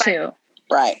 52.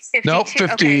 Right. 52. No,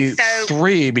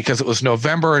 53 because it was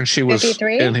November and she was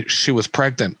 53? and she was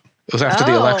pregnant. It was after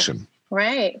the election.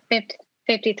 Right.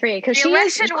 53 because she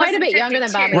is quite a bit younger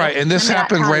than Bobby. Right, and this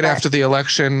happened right after the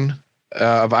election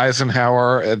of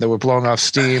Eisenhower, and they were blowing off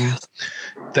steam.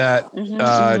 That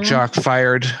Jock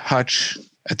fired Hutch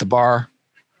at the bar.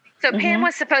 So Pam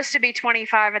was supposed to be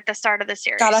 25 at the start of the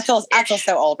series. God, I feel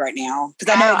so old right now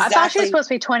because I know exactly. I thought she was supposed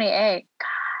to be 28. God.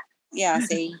 Yeah,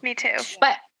 see, me too.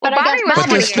 But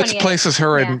this places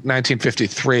her in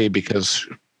 1953 because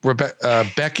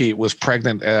Becky was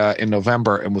pregnant in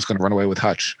November and was going to run away with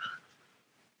Hutch.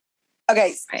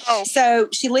 Okay, so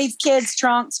she leaves kids,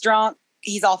 trunks, drunk.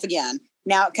 He's off again.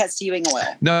 Now it cuts to Ewing Oil.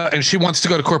 No, and she wants to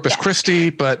go to Corpus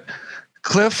Christi, but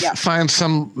Cliff finds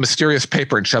some mysterious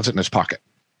paper and shoves it in his pocket.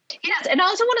 Yes, and I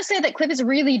also want to say that Cliff is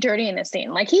really dirty in this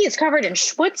scene. He is covered in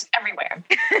schwutz everywhere.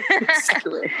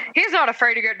 He's not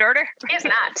afraid to get dirty. He's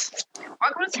not.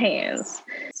 Work with his hands.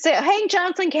 So Hank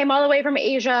Johnson came all the way from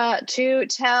Asia to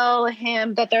tell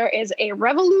him that there is a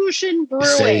revolution brewing.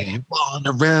 Say, want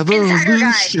a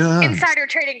revolution. Insider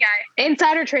trading guy.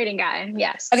 Insider trading guy,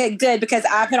 yes. Okay, good, because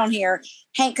I put on here,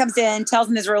 Hank comes in, tells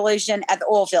him his resolution at the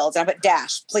oil fields. And I put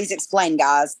dash. Please explain,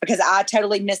 guys, because I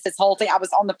totally missed this whole thing. I was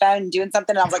on the phone doing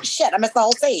something, and I was like, "Shit, I missed the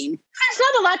whole scene." There's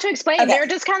not a lot to explain. Okay. They're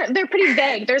just they're pretty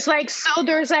vague. There's like,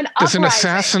 there's an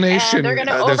assassination. And they're going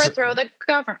to overthrow the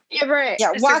government. You're right.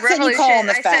 Yeah, why couldn't you call on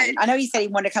the phone? I know you said he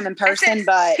wanted to come in person,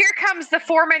 but here comes the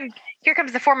foreman. Here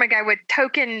comes the foreman guy with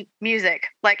token music.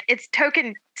 Like it's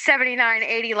token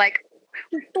 7980. Like.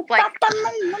 Funky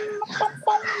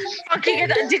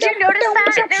guitar. Did you notice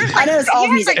that? I noticed all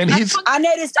music, and I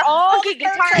noticed all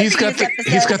guitar. He's got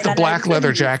the black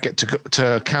leather jacket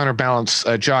to counterbalance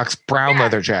Jock's brown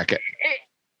leather jacket.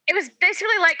 It was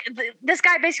basically like this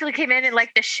guy basically came in and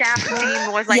like the Shaft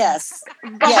theme was like yes.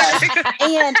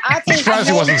 And I think surprised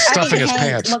he wasn't stuffing his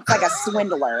pants. Looked like a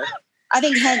swindler. I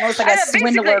think Hank looks like a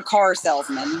swindler car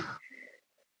salesman.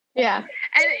 Yeah,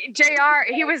 and JR,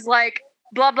 he was like.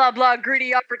 Blah blah blah,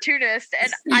 greedy opportunist,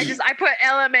 and I put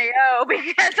LMAO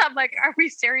because I'm like, are we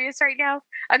serious right now?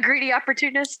 A greedy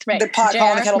opportunist? Right. The pot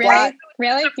calling the kettle black.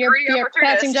 Really? You're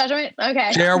passing judgment?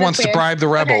 Okay. JR wants to bribe the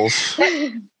rebels.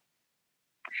 Okay.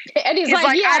 And he's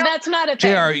like, yeah, that's not a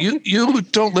thing. JR, you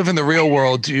don't live in the real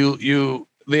world. You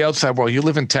the outside world. You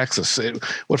live in Texas.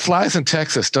 What flies in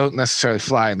Texas don't necessarily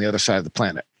fly on the other side of the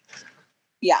planet.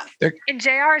 Yeah. And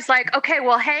JR's like, okay,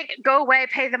 well, Hank, go away,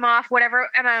 pay them off, whatever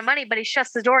amount of money. But he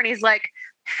shuts the door and he's like,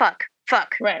 fuck.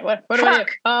 Right. What do I do?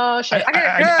 Oh, shit.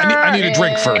 I need a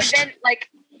drink first. And then, like,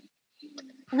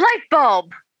 light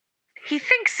bulb. He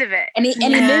thinks of it. And he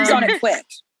moves on it quick.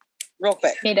 Real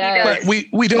quick. He does. But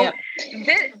we don't.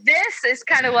 This is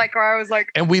kind of like where I was like.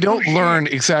 And we don't learn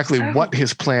exactly what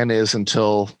his plan is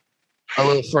until a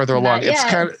little further along.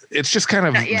 It's just kind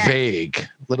of vague,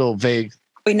 little vague.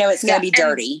 We know it's going to be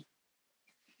dirty.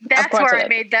 That's where I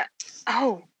made that.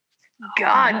 Oh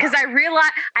God. Because I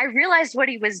realized what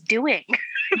he was doing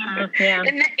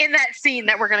in that scene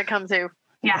that we're going to come to.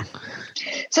 Yeah.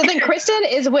 So then Kristen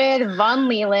is with Von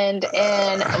Leland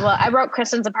I wrote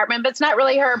Kristen's apartment, but it's not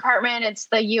really her apartment. It's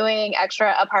the Ewing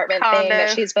extra apartment thing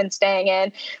that she's been staying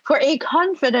in for a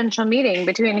confidential meeting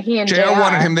between he and JR.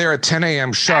 wanted him there at 10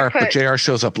 a.m. sharp, but JR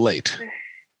shows up late.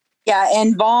 Yeah,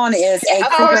 and Vaughn is a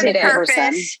person.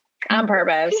 On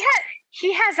purpose.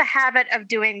 He has a habit of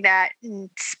doing that.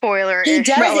 Spoiler. He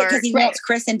does it because he wants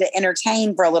Kristen to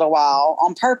entertain for a little while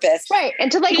on purpose, right?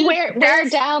 And to like wear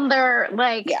down their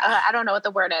like I don't know what the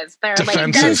word is. Their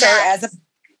defenses.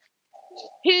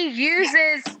 He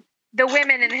uses the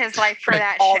women in his life for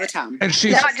that all the time, and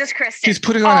she's not just Kristen. She's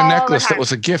putting on a necklace that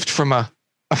was a gift from a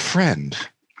friend.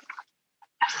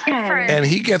 And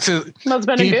he gets it.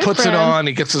 He puts it on.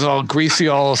 He gets his all greasy,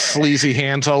 all sleazy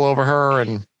hands all over her,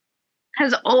 and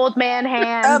his old man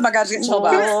hands. Oh my gosh, getting chill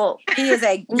bumps. He is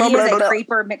a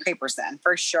creeper McCreeperson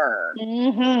for sure.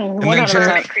 Mm-hmm.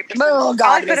 Oh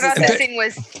God! All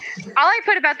I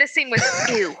put about this scene was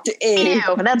ew. Ew.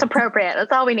 That's appropriate.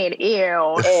 That's all we need.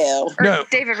 Ew. No,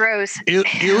 David Rose.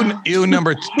 Ew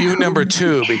number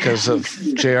two because of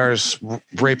JR's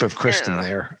rape of Kristen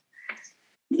there.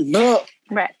 No.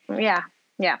 Right. Yeah.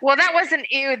 Yeah. Well, that wasn't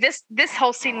ew. This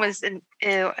whole scene was an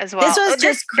ew as well. This was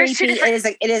just creepy.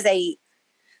 It is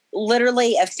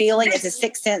literally a feeling. It's a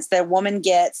sixth sense that a woman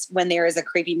gets when there is a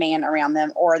creepy man around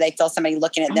them, or they feel somebody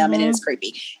looking at them, and it is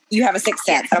creepy. You have a sixth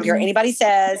sense. I don't care what anybody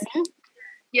says.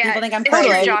 Yeah, people think I'm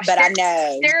crazy, but I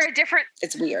know there are different.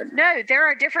 It's weird. No, there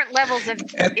are different levels of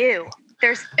ew.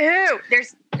 There's ew.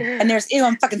 And there's ew.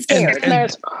 I'm fucking scared.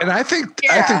 And I think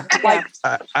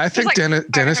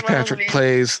Dennis Patrick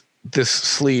plays this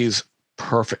sleaze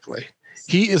perfectly.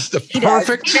 He is the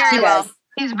perfect. Very well.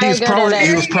 He was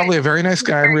probably a very nice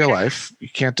guy in real life. You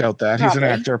can't doubt that. He's an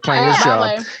actor playing his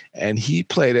job, and he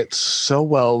played it so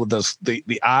well with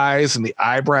the eyes and the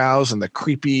eyebrows and the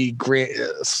creepy grin.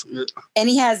 And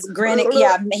he has grinning.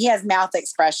 Yeah, he has mouth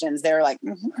expressions. They're like,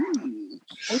 what's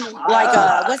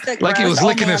the like he was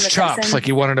licking his chops, Simpsons? Like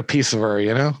he wanted a piece of her,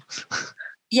 you know?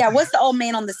 Yeah, what's the old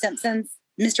man on The Simpsons?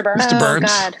 Mr. Burns. Mr. Burns.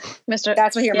 God.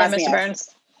 That's what he reminds me of. Mr.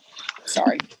 Burns.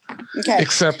 Sorry. Okay.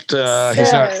 Except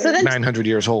he's not 900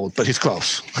 years old, but he's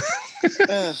close.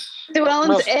 Sue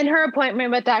Ellen's in her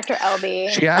appointment with Dr. Elby.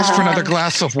 She asked for another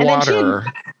glass of water,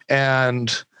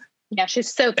 and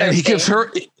she's so thirsty. And he gives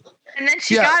her. And then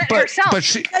she got it herself. But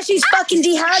she's fucking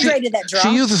dehydrated. That drunk.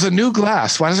 She uses a new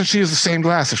glass. Why doesn't she use the same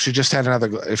glass if she just had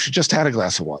a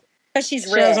glass of water? Because she's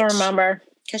rich. She doesn't remember.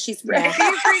 Because she's rich. If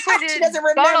you frequented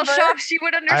bottle shops, she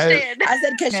would understand. I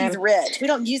said because she's rich. We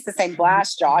don't use the same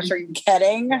glass, Josh. Are you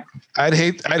kidding? I'd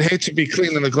hate to be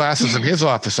cleaning the glasses in his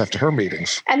office after her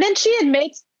meetings. And then she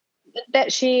admits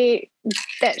that she's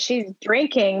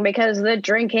drinking because the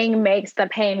drinking makes the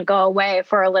pain go away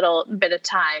for a little bit of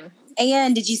time.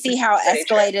 And did you see how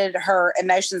escalated her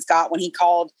emotions got when he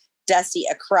called Dusty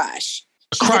a crush?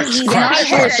 Crush.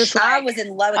 I was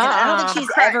in love with him. I don't think she's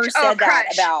ever said that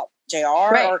about JR.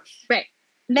 Or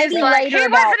maybe later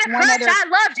about one other.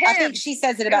 I loved him. I think she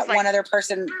says it about one other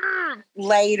person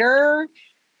later.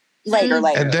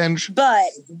 And then, but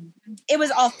it was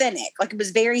authentic. Like, it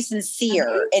was very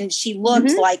sincere, and she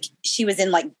looked like she was in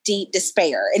like deep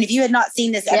despair. And if you had not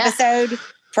seen this episode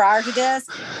prior to this,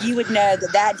 you would know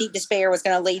that deep despair was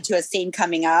going to lead to a scene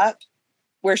coming up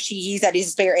where she used that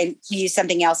despair and used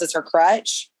something else as her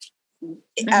crutch.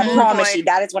 I promise you,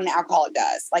 that is what an alcoholic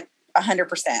does. Like 100%.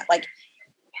 Like,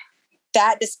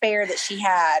 that despair that she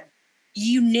had,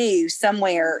 you knew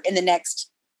somewhere in the next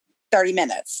 30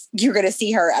 minutes you're going to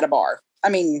see her at a bar. I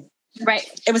mean,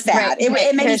 it was sad. It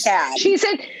made me sad. She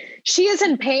said she is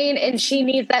in pain and she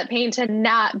needs that pain to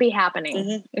not be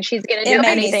happening. And she's going to do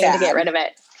anything to get rid of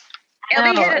it.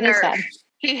 Ellie hit a nerve.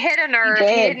 He hit a nerve.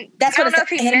 That's what I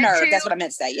hit a nerve. That's what I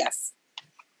meant to say. Yes.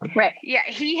 Right. Yeah.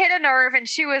 He hit a nerve and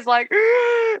she was like,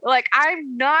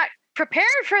 I'm not prepared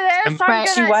for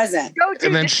this. She wasn't.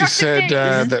 And then she said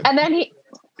that and then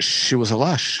she was a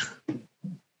lush.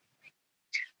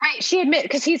 Right. She admit,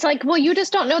 because he's like, well, you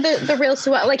just don't know the real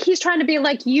Sue Ellen. Like, he's trying to be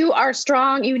like, you are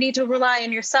strong. You need to rely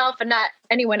on yourself and not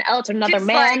anyone else or another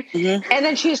man. And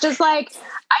then she's just like,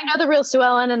 I know the real Sue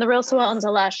Ellen, and the real Sue Ellen's a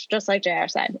lush, just like JR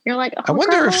said. You're like, I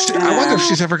wonder if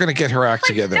she's ever going to get her act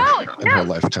together in her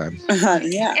lifetime.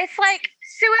 It's like,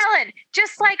 Sue Ellen,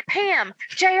 just like Pam,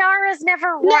 JR is never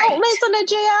right. No, listen to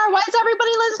JR. Why is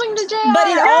everybody listening to JR? But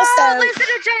listen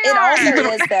to JR. It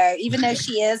also is, though, even though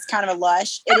she is kind of a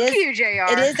lush,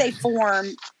 it is a form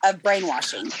of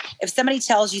brainwashing. If somebody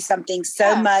tells you something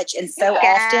so much and so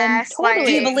often,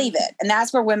 you believe it. And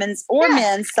that's where women's or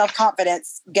men's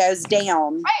self-confidence goes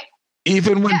down. Right.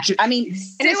 Even when I mean,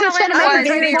 I'm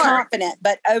very confident,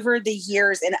 but over the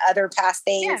years and other past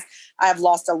things, I've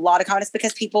lost a lot of confidence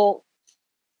because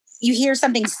you hear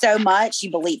something so much,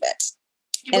 you believe it.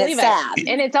 And it's sad.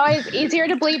 And it's always easier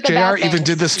to believe the JR even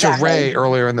did this to Ray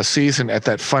earlier in the season at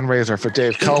that fundraiser for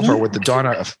Dave Culver with the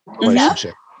Donna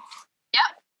relationship.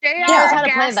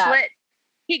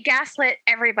 He gaslit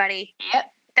everybody.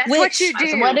 Yep. That's what you do.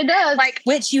 That's what it does. Like,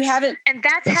 which you haven't. And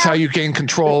that's how you gain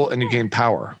control and you gain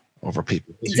power over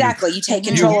people. Exactly. You take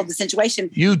control of the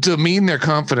situation. You demean their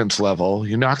confidence level.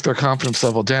 You knock their confidence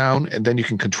level down, and then you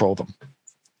can control them.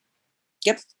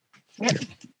 Yep.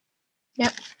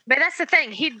 But that's the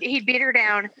thing. He'd beat her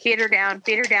down,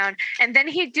 and then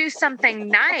he'd do something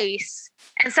nice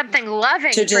and something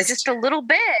loving for just a little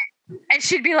bit, and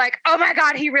she'd be like, "Oh my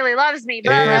God, he really loves me."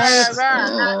 Blah, blah,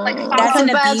 blah. Like,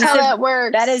 that's how that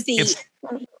works. That is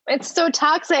it's so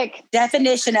toxic.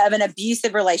 Definition of an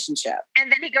abusive relationship.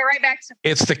 And then he'd go right back to.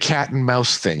 It's the cat and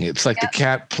mouse thing. It's like the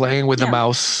cat playing with the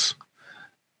mouse,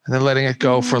 and then letting it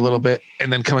go for a little bit,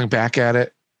 and then coming back at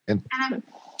it. And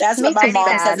that's what my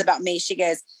mom says about me. She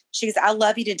goes, I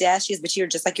love you to death. She goes, but you're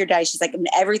just like your daddy. She's like, when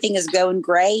everything is going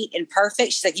great and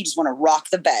perfect, she's like, you just want to rock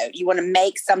the boat. You want to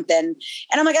make something. And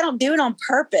I'm like, I don't do it on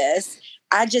purpose.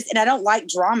 I don't like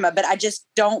drama, but I just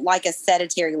don't like a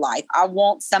sedentary life. I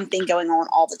want something going on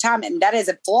all the time. And that is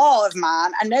a flaw of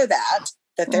mine. I know that.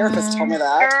 The therapist told me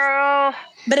that. Girl.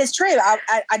 But it's true.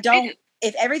 I don't,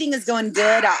 if everything is going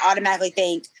good, I automatically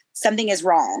think something is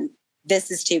wrong. This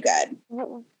is too good.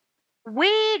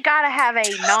 We gotta have a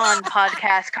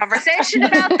non-podcast conversation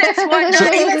about this one.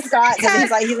 So even Scott, he's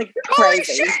like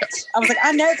crazy. I was like,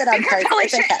 I know that I'm crazy.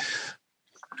 It's okay.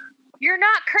 You're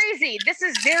not crazy. This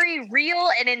is very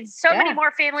real and in so many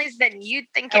more families than you'd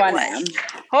think it was.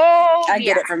 I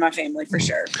get it from my family for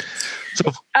sure. So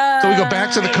we go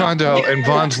back to the condo and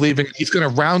Vaughn's leaving. He's going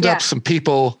to round up some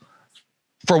people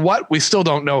for what we still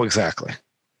don't know exactly.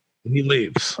 And he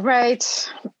leaves. Right.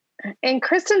 And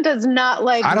Kristen does not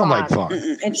like I don't Vaughn. like Vaughn.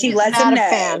 And she lets him know.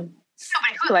 Nobody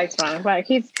who likes Vaughn, but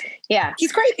he's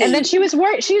crazy. And then she was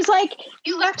worried. She was like,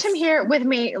 you left him here with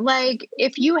me. Like,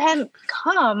 if you hadn't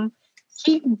come,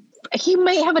 he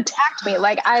may have attacked me.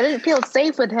 Like, I didn't feel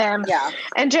safe with him. Yeah.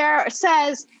 And JR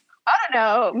says, I don't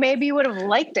know, maybe you would have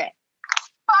liked it.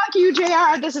 Fuck you,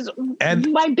 JR. This is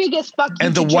my biggest fuck you.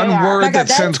 And the one word that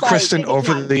sends Kristen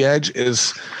over the edge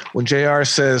is when JR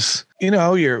says, you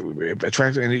know, you're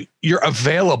attractive and you're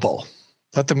available.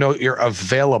 Let them know you're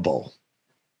available.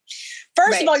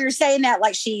 First of all, you're saying that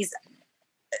like she's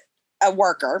a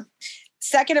worker.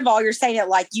 Second of all, you're saying it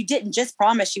like you didn't just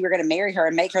promise you were going to marry her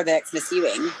and make her the ex-Miss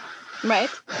Ewing. Right.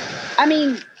 I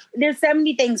mean, there's so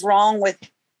many things wrong with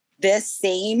this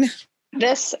scene.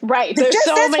 There's so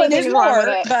many things wrong with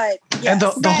it. But yes.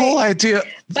 And the whole idea,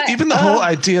 even the whole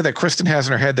idea that Kristen has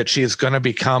in her head that she is going to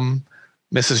become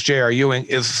Mrs. J.R. Ewing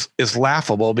is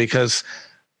laughable because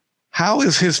how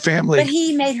is his family? But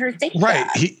he made her think right.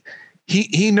 That.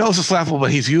 He knows it's laughable,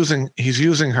 but he's using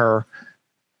her,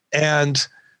 and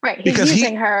right. He's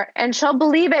using her, and she'll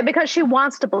believe it because she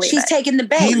wants to believe She's taking the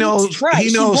bait. He knows. Right.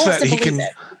 He knows that he can.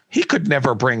 It. He could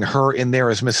never bring her in there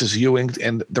as Mrs. Ewing,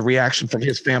 and the reaction from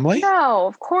his family. No,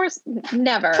 of course,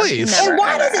 never. Please. Never, and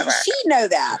why ever, doesn't she know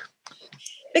that?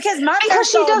 Because my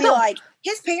first thought would be like,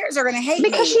 his parents are going to hate me.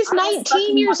 Because she's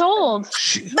 19 years old.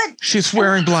 She's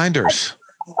wearing blinders.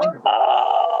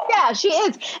 Yeah, she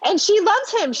is. And she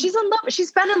loves him. She's in love.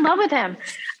 She's been in love with him.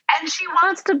 And she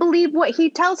wants to believe what he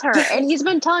tells her. And he's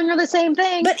been telling her the same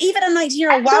thing. But even a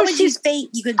 19-year-old, why would you think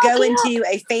you could go into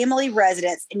a family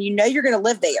residence and you know you're going to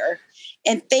live there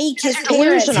and think his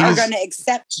parents are going to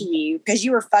accept you because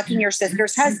you were fucking your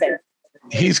sister's husband?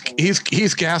 He's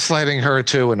gaslighting her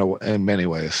too in many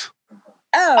ways.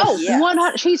 Oh,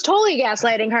 yeah. She's totally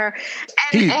gaslighting her,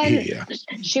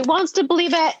 and she wants to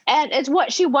believe it, and it's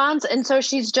what she wants, and so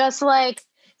she's just like,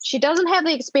 she doesn't have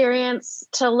the experience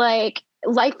to like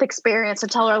life experience to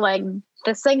tell her like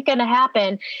this ain't gonna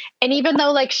happen, and even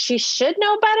though like she should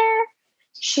know better,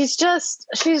 she's just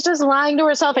lying to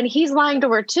herself, and he's lying to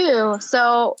her too.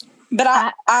 So, but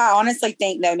I honestly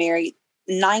think though, Mary,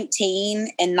 19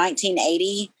 in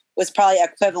 1980. Was probably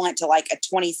equivalent to like a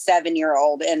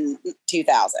 27-year-old in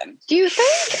 2000. Do you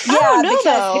think? Yeah,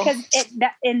 because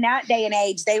in that day and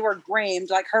age, they were groomed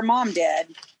like her mom did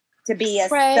to be a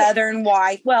Southern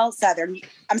wife. Well,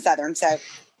 I'm Southern, so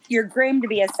you're groomed to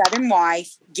be a Southern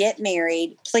wife, get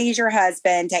married, please your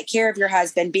husband, take care of your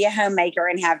husband, be a homemaker,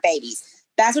 and have babies.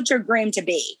 That's what you're groomed to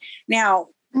be. Now,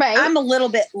 I'm a little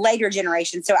bit later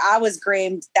generation, so I was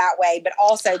groomed that way, but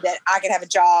also that I could have a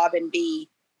job and be.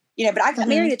 But I got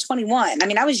married at 21. I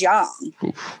mean, I was young.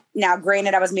 Oof. Now,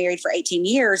 granted, I was married for 18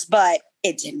 years, but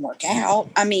it didn't work out.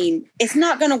 I mean, it's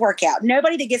not going to work out.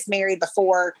 Nobody that gets married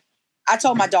before, I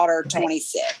told my daughter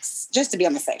 26, just to be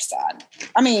on the safe side.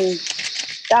 I mean,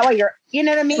 that way you're, you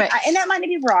know what I mean? Right. And that might not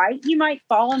be right. You might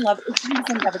fall in love. She's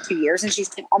been in love for 2 years and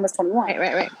she's almost 21.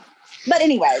 Right. But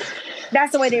anyway,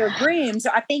 that's the way they were groomed.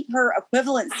 So I think her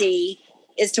equivalency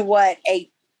is to what a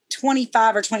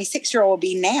 25 or 26-year-old will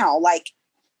be now. Like,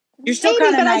 you're still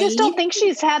kind of but naive. I just don't think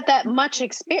she's had that much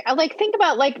experience. Like, think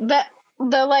about like the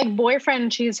like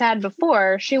boyfriend she's had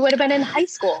before. She would have been in high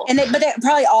school, but they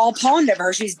probably all pawned over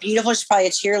her. She's beautiful. She's probably a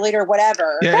cheerleader,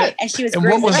 whatever. Yeah, right. And she was. And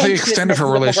what was the extent of her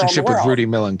relationship with Rudy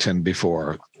Millington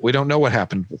before? We don't know what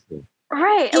happened before.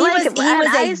 Right.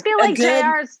 I just feel like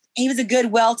JR's. He was a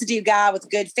good, well-to-do guy with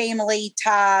good family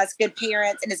ties, good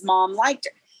parents, and his mom liked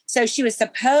her. So she was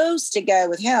supposed to go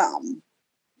with him.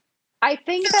 I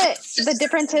think that the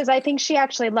difference is I think she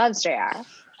actually loves JR. I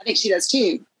think she does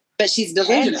too, but she's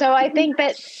delusional. And so I think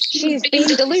that she's being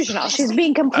delusional. She's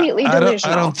being completely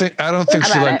delusional. I don't think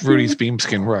she liked Rudy's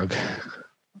beamskin rug.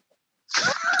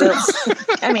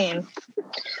 I mean,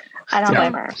 I don't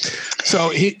blame her. So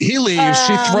he leaves.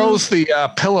 She throws the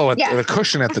pillow at the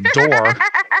cushion at the door.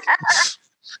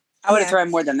 I would have thrown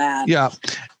more than that. Yeah.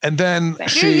 And then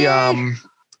she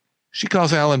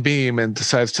calls Alan Beam and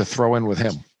decides to throw in with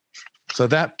him. So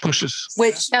that pushes.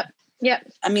 Which, yep.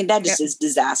 I mean, that just is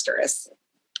disastrous.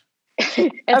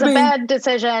 It's a bad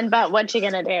decision, but what's she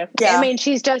gonna do? Yeah. I mean,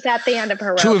 she's just at the end of her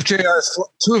rope. Two of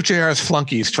JR's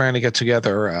flunkies trying to get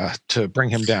together to bring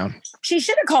him down. She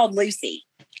should have called Lucy.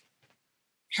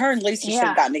 Her and Lucy should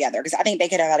have gotten together because I think they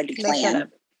could have had a good plan.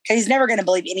 Because he's never going to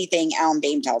believe anything Alan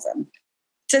Beam tells him.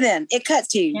 So then it cuts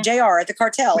to JR at the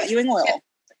cartel at Ewing Oil.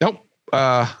 Nope.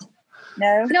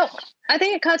 No. I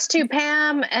think it cuts to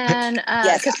Pam and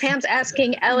because Pam's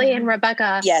asking Ellie and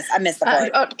Rebecca. Yes, I missed the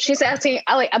part. She's asking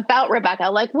Ellie about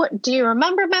Rebecca. Like, what do you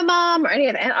remember my mom or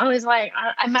anything? And Ellie's like,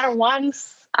 I met her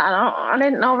once. I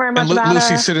didn't know very much about her.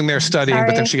 Lucy's sitting there studying,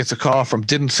 but then she gets a call from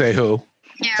didn't say who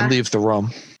and leaves the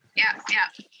room. Yeah.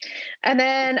 And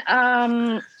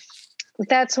then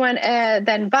that's when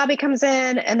then Bobby comes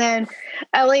in, and then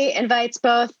Ellie invites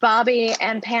both Bobby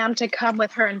and Pam to come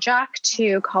with her and Jock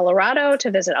to Colorado to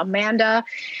visit Amanda.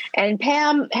 And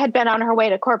Pam had been on her way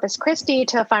to Corpus Christi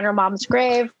to find her mom's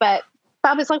grave, but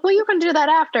Bobby's like, "Well, you can do that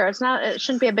after. It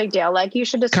shouldn't be a big deal. Like, you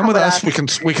should just come with us. We can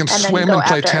swim and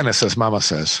play tennis, as Mama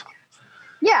says."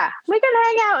 Yeah, we can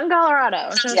hang out in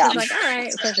Colorado. So she's like, all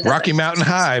right. So Rocky Mountain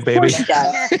High, baby.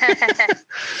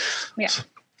 Yeah.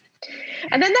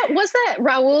 And then that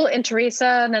Raul and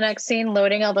Teresa in the next scene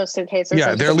loading all those suitcases.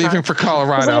 Yeah, they're leaving for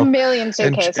Colorado. There's like a million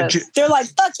suitcases. They're like,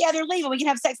 fuck yeah, they're leaving. We can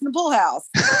have sex in the pool house.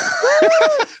 We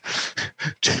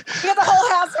got the whole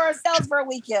house for ourselves for a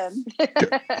weekend.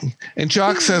 And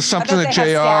Jock says something to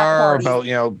JR about,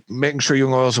 making sure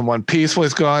Ewing Oil's in one piece while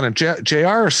he's gone. And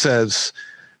JR says,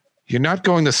 you're not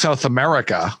going to South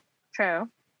America. True.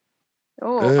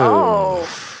 Oh.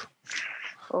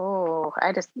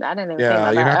 I didn't even think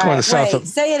about you're that. not going to South America.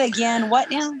 Say it again.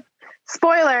 What now?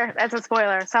 Spoiler. That's a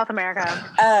spoiler. South America.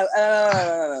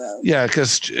 Yeah,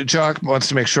 because Jock wants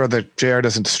to make sure that JR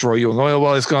doesn't destroy Ewing Oil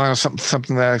while he's gone, or something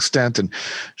to that extent. And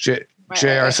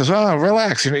JR says, "Oh,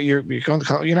 relax. You're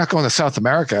not going to South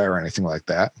America or anything like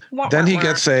that." Then he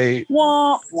gets a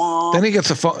phone.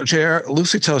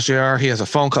 Lucy tells JR he has a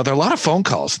phone call. There are a lot of phone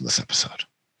calls in this episode.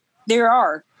 There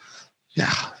are.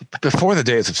 Yeah, before the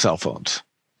days of cell phones.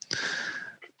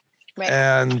 Right.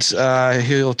 And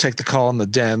he'll take the call in the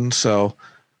den. So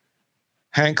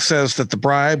Hank says that the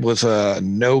bribe was a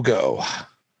no-go.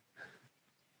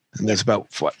 And there's about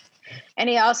what? And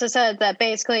he also said that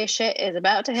basically shit is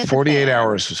about to hit 48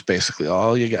 hours was basically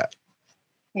all you got.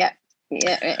 Yeah.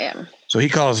 So he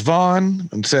calls Vaughn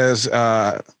and says,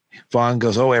 Vaughn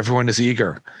goes, oh, everyone is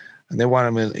eager. And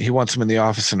he wants him in the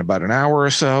office in about an hour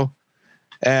or so.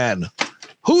 And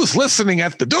who's listening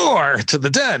at the door to the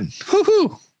den?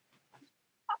 Hoo-hoo.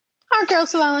 Our girl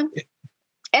Sue Ellen.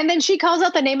 And then she calls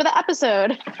out the name of the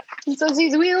episode and says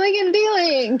he's wheeling and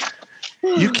dealing.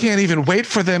 You can't even wait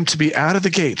for them to be out of the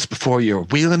gates before you're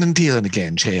wheeling and dealing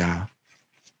again, JR.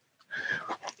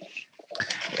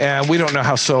 And we don't know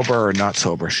how sober or not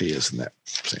sober she is in that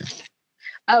scene.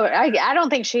 Oh, I don't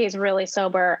think she's really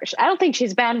sober. I don't think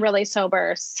she's been really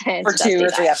sober since for 2 or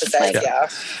 3 episodes.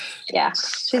 Yeah.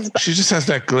 She just has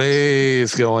that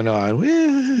glaze going on.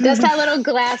 Just that little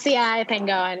glassy eye thing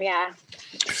going. Yeah.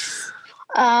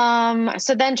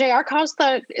 So then JR calls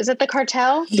is it the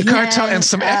cartel? The cartel and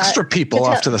some extra people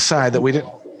off to the side that we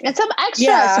didn't. And some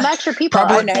extra people.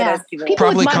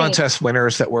 Probably contest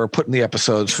winners that were put in the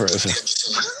episodes for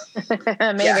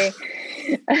maybe.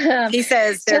 He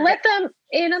says to let them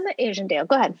in on the Asian deal.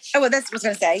 Go ahead. Oh, well, that's what I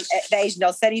was going to say. The Asian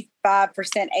deal,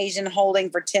 75% Asian holding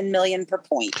for $10 million per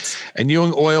point. And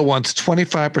Ewing Oil wants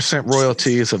 25%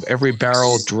 royalties of every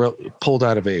barrel pulled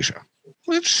out of Asia,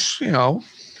 which, Yeah,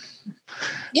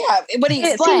 what he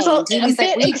explained. It seems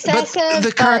excessive. But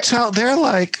the cartel, they're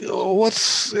like,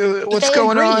 what's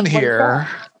going on here?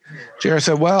 JR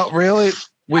said, well, really,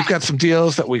 we've got some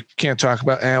deals that we can't talk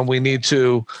about, and we need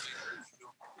to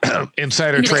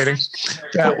insider trading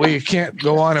that we can't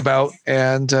go on about,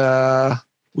 and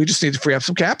we just need to free up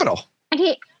some capital.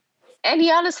 And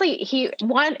he honestly,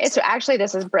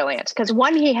 this is brilliant because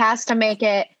he has to make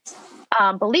it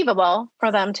believable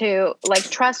for them to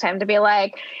trust him, to be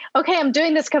like, okay, I'm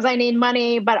doing this because I need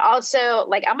money, but also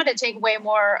I'm going to take way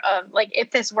more of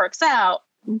if this works out,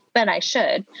 then I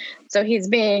should. So he's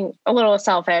being a little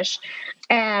selfish,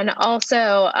 and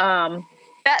also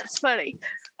that's funny.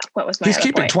 What was my He's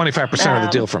keeping 25% of the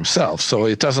deal for himself, so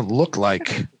it doesn't look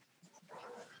like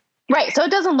right. So it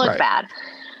doesn't look bad,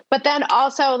 but then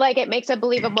also it makes it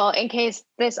believable in case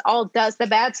this all does the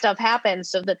bad stuff happen,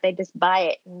 so that they just buy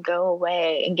it and go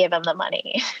away and give him the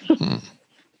money.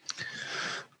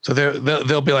 So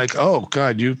they'll be like, oh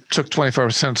God, you took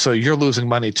 25%, so you're losing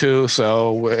money too.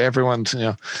 So everyone's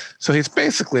so he's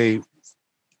basically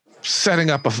setting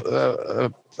up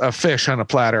a fish on a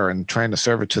platter and trying to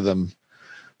serve it to them.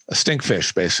 A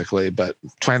stinkfish, basically, but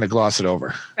trying to gloss it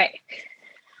over. Right.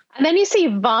 And then you see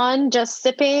Vaughn just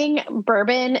sipping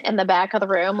bourbon in the back of the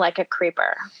room like a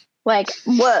creeper. What?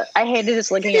 I hated just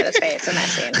looking at his face in that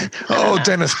scene. Oh,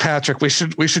 Dennis Patrick. We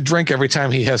should drink every time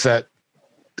he has that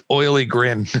oily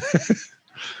grin.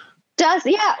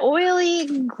 Oily.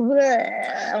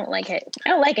 I don't like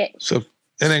it. So,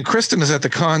 and then Kristen is at the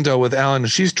condo with Alan,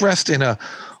 and she's dressed in a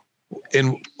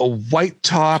white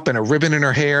top and a ribbon in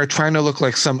her hair, trying to look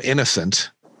like some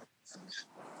innocent.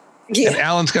 Yeah. And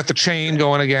Alan's got the chain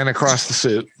going again across the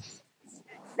suit.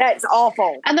 That's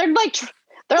awful. And they're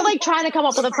trying to come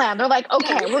up with a plan. They're like,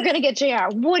 okay, we're gonna get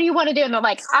JR. What do you want to do? And they're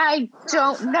like, I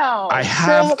don't know. I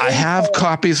have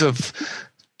copies of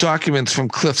documents from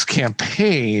Cliff's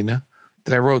campaign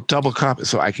that I wrote double copies,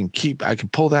 so I can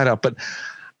pull that up, but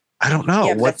I don't know.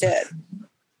 Yeah, that's it.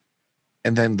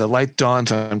 And then the light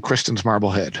dawns on Kristen's marble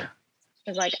head.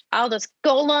 It's like, I'll just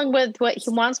go along with what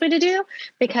he wants me to do,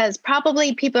 because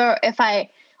probably people, if I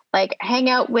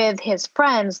hang out with his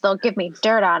friends, they'll give me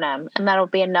dirt on him, and that'll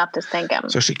be enough to sink him.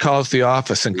 So she calls the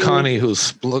office, and Connie,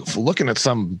 who's looking at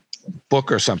some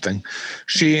book or something,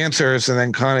 she answers, and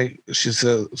then Connie, she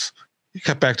says, you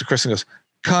cut back to Kristen and goes,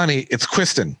 Connie, it's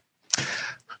Kristen.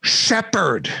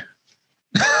 Shepherd.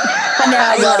 I know,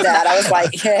 I love that. I was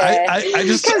like, I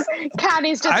just because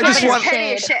Connie's just I just want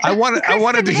shit. I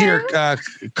wanted to hear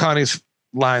Connie's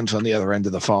lines on the other end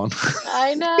of the phone.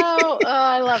 I know. Oh,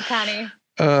 I love Connie.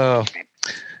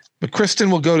 But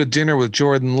Kristen will go to dinner with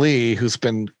Jordan Lee, who's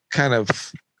been kind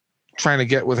of trying to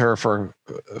get with her for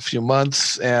a few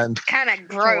months, and kind of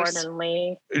gross. Jordan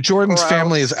Lee. Jordan's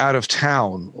family is out of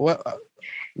town.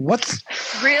 What's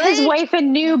really his wife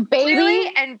and new baby?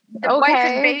 Really? And the wife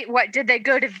and baby. What did they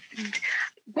go to?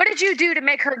 What did you do to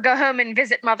make her go home and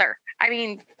visit mother? I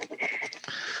mean, isn't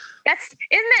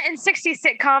that in 60s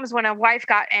sitcoms when a wife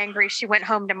got angry, she went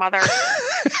home to mother?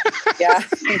 Yeah,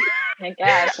 I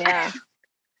guess. Yeah.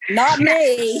 Not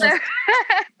me.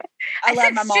 I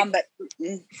love my mom, but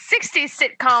 60s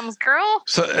sitcoms, girl.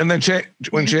 So, and then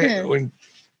when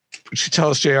she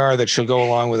tells JR that she'll go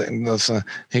along with it, and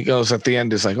he goes at the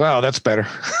end, is like, "Wow, that's better."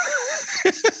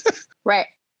 Right.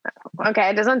 Okay.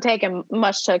 It doesn't take him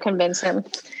much to convince him.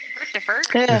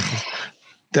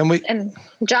 And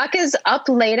Jock is up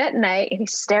late at night and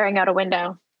he's staring out a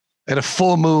window at a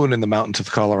full moon in the mountains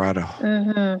of Colorado.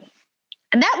 Mm-hmm.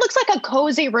 And that looks like a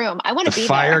cozy room. I want to be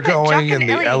fire there. going and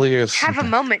the Ellie is have a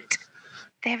moment.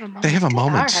 They have a moment. They have a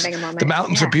moment. They are having a moment. The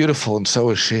mountains are beautiful, and so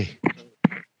is she.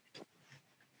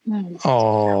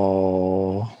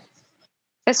 Oh.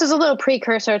 This is a little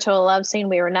precursor to a love scene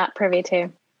we were not privy to.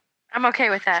 I'm okay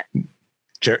with that. No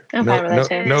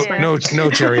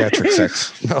geriatric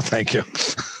sex. No, thank you.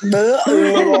 She's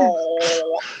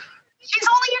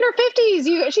only in her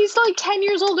 50s. She's like 10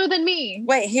 years older than me.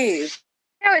 Wait, who?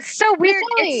 No, it's so weird.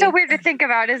 It's so weird to think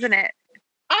about, isn't it?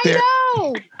 I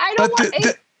know. I don't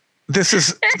want this is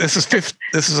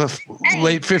a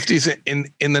late 50s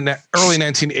in the early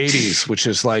 1980s, which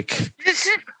is like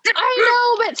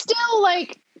I know, but still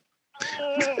like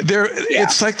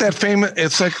it's like that famous.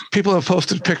 It's like people have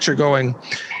posted a picture going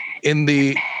in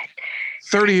the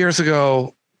 30 years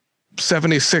ago.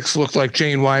 76 looked like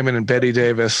Jane Wyman and Betty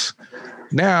Davis.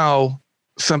 Now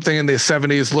something in the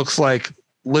 70s looks like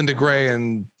Linda Gray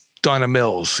and Donna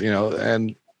Mills.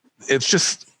 And it's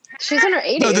just she's in her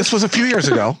 80s. No, this was a few years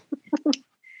ago.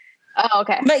 Oh,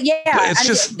 okay. But yeah, it's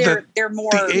just they're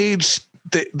more the age.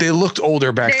 They looked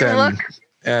older back then.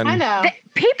 And I know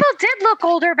people did look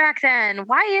older back then.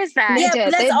 Why is that? Yeah,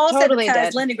 but that's also totally because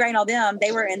did. Linda Gray and all them,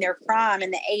 they were in their prime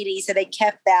in the 80s, so they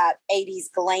kept that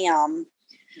 80s glam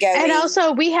going. And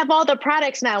also, we have all the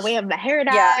products now. We have the hair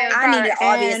dye. Yeah, I need it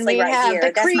obviously we right have here.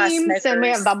 the That's my creams, and we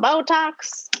have the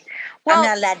Botox. Well, I'm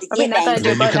not allowed to get then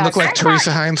you can look like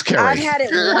Teresa Hines Carey. I've had it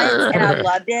once and I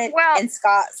loved it. Well, and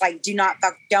Scott's like,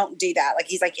 don't do that. Like,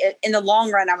 he's like, in the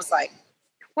long run, I was like,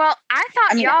 well, I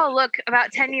thought y'all look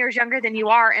about 10 years younger than you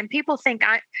are. And people think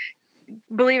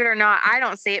believe it or not, I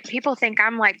don't see it. People think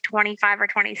I'm like 25 or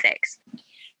 26.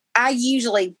 I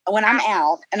usually, when I'm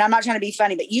out, and I'm not trying to be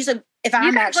funny, but usually if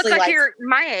I'm actually like you're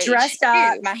my age, dressed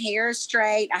up, my hair is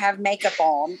straight, I have makeup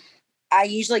on, I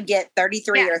usually get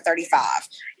 33 or 35,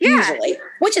 usually,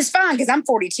 which is fine because I'm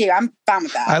 42. I'm fine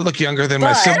with that. I look younger than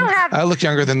my siblings. I look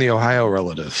younger than the Ohio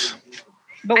relatives.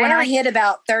 But when I hit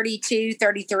about 32,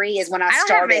 33 is when I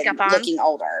started looking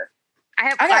older.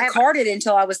 I got carded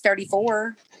until I was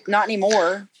 34. Not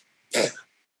anymore.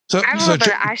 So, I have a little bit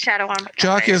of eyeshadow on.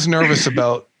 Jock is nervous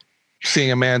about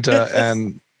seeing Amanda,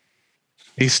 and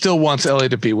he still wants Ellie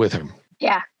to be with him.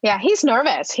 Yeah, he's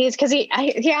nervous. Because he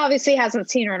obviously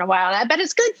hasn't seen her in a while. I bet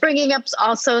it's good bringing up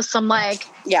also some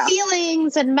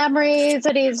feelings and memories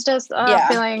that he's just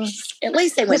feeling. At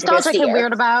least they went nostalgic and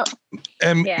weird about.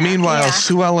 And meanwhile,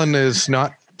 Sue Ellen is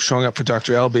not showing up for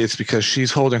Dr. Elby. It's because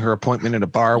she's holding her appointment in a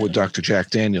bar with Dr. Jack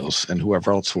Daniels and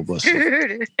whoever else will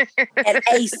listen. At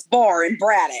Ace Bar in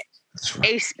Braddock. Right.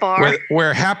 Ace Bar.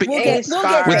 We're happy with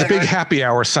the big happy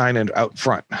hour sign out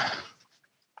front.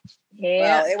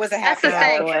 Yeah, well, it was a happy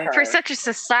hour for such a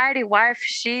society wife.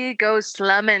 She goes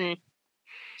slumming.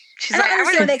 She's I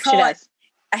understand they call it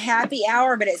a happy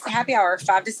hour, but it's a happy hour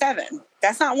 5 to 7.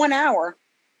 That's not 1 hour.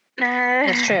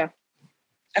 That's true.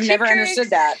 I've never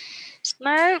understood that.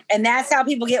 No, and that's how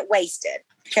people get wasted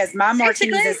because my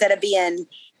martinis instead of being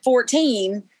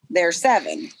 14, they're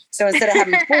 7. So instead of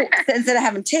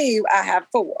having 2, I have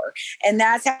 4, and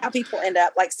that's how people end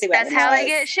up like Sue. That's how they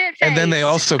get shit faced. And then they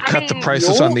also cut the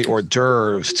prices on the hors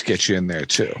d'oeuvres to get you in there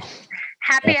too.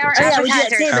 Happy hour appetizers. Yeah, we do it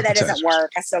too, but that doesn't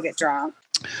work. I still get drunk.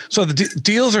 So the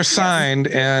deals are signed,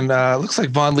 and looks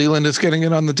like Von Leland is getting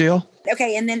in on the deal.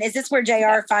 Okay, and then is this where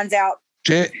JR finds out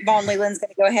Von Leland's going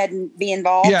to go ahead and be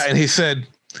involved? Yeah, and he said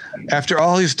after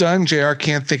all he's done, JR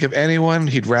can't think of anyone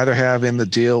he'd rather have in the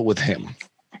deal with him.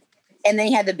 And then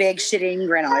he had the big shit-eating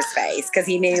grin on his face because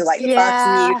he knew, like,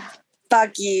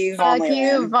 fuck you, Von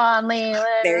Leland.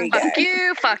 There you go.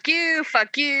 Fuck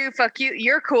you.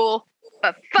 You're cool,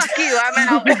 but fuck you, I'm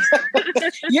out.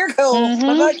 You're cool,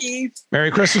 but fuck you.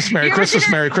 Merry Christmas, Merry Christmas,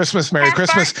 Merry Christmas, Merry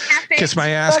Christmas. Kiss my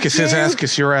ass, kiss his ass,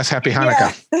 kiss your ass. Happy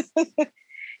Hanukkah. Yeah.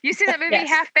 You see that movie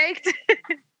Half Baked?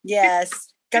 Yes.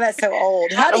 God, that's so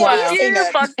old. How do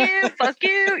fuck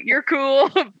you. You're cool.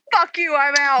 Fuck you,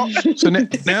 I'm out. So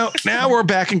now we're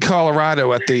back in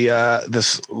Colorado at the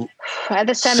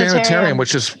sanitarium,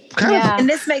 which is kind of, and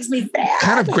this makes me sad.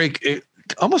 Kind of great,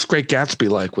 almost Great Gatsby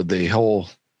like with the whole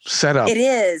setup. It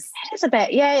is a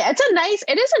bit. Yeah,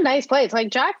 it is a nice place.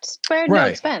 Like Jack spared no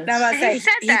expense. No, he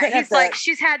said that. He's like,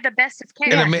 she's had the best of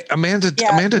care. And Amanda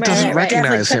doesn't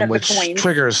recognize him, which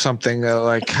triggers something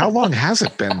like, how long has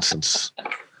it been since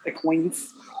the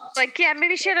Queens? Like, yeah,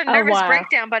 maybe she had a nervous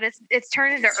breakdown, but it's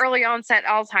turned into early onset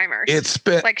Alzheimer's. It's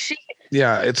been like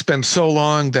it's been so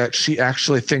long that she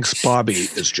actually thinks Bobby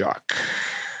is Jock.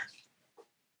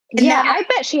 Yeah, I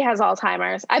bet she has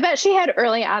Alzheimer's. I bet she had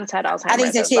early onset Alzheimer's. I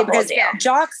think so too, because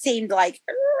Jock seemed like,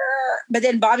 but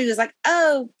then Bobby was like,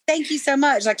 "Oh, thank you so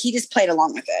much." Like he just played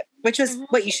along with it, which was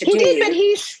what you should do. He did,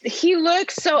 but he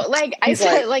looks so like I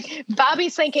said, like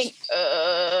Bobby's thinking,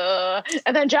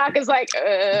 and then Jock is like,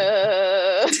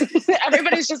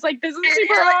 everybody's just like, "This is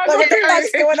super awkward. What the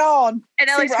fuck's going on?" And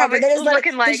Ellie's probably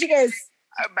looking like. She goes,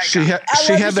 she got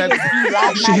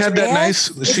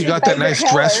that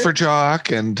nice dress for Jock,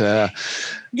 and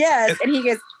yes, and he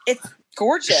goes, "It's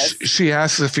gorgeous." She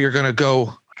asks if you're gonna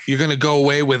go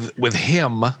away with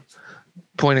him,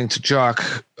 pointing to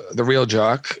Jock, the real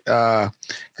Jock,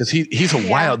 because he's a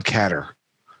wildcatter,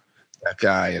 that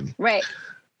guy, and right.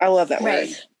 I love that word.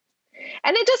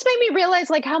 And it just made me realize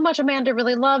like how much Amanda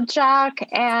really loved Jack,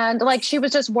 and like she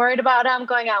was just worried about him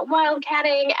going out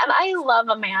wildcatting. And I love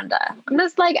Amanda. I'm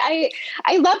just like I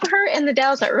love her in the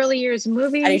Dallas Early Years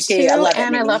movie too, I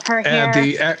love her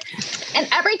here. And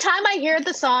every time I hear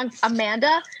the song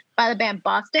Amanda by the band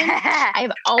Boston,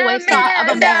 I've always thought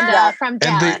of Amanda from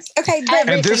Dallas. Okay,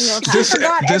 but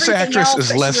this actress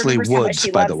is Leslie Woods,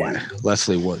 by the way.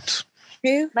 Leslie Woods.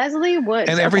 Who? Leslie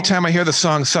Woods. And every time I hear the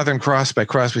song Southern Cross by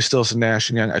Crosby, Stills, and Nash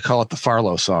and Young, I call it the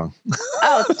Farlow song.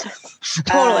 Oh,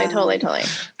 totally.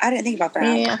 I didn't think about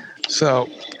that. Yeah. So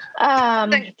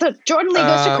Jordan Lee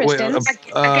goes to Kristen's.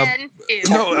 Again.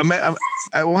 No,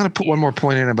 I want to put one more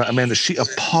point in about Amanda. She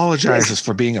apologizes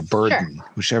for being a burden,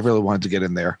 which I really wanted to get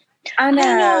in there. I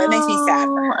know. It makes me sad.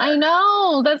 I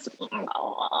know. That's.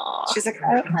 She's like,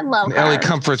 I love her. Ellie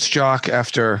comforts Jock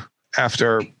after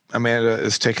Amanda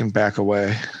is taken back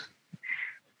away.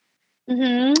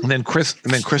 Mm-hmm. And then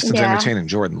Kristen's entertaining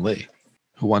Jordan Lee,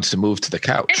 who wants to move to the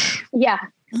couch. Yeah.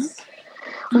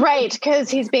 Right, because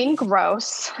he's being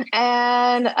gross.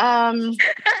 And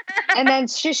then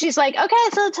she's like, okay,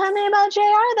 so tell me about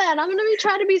JR then. I'm gonna be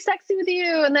trying to be sexy with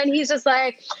you. And then he's just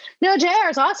like, no, JR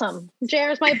is awesome.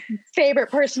 JR is my favorite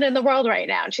person in the world right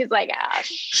now. And she's like,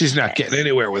 she's not getting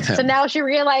anywhere with him. So now she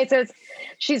realizes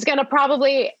she's gonna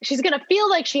feel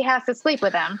like she has to sleep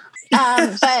with him.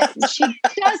 But she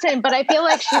doesn't, but I feel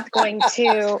like she's going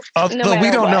to. But we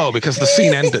don't know because the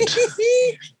scene ended.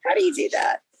 How do you do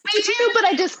that? Me too, but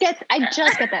I just get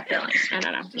that feeling. I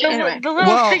don't know. Anyway. The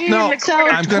little thing in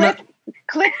the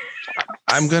corner.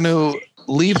 I'm gonna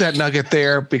leave that nugget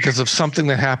there because of something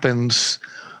that happens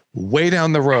way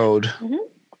down the road. Mm-hmm.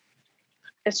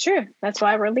 It's true. That's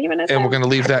why we're leaving it. And we're going to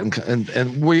leave that,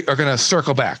 and we are going to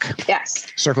circle back.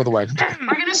 Yes. Circle the wagon.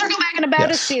 We're going to circle back in about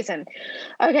a season.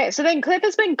 Okay, so then Cliff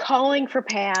has been calling for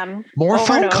Pam. More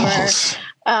phone calls.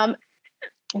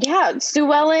 Yeah,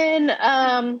 Sue Ellen.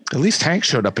 At least Hank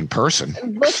showed up in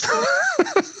person.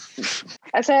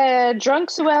 I said,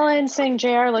 drunk Sue Ellen saying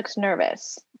JR looks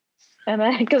nervous. And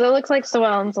then, because it looks like Sue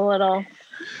Ellen's a little.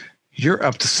 You're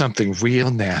up to something real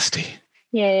nasty.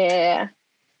 Yeah.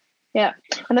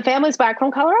 And the family's back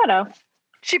from Colorado.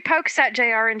 She pokes at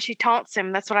JR and she taunts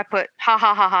him. That's what I put. Ha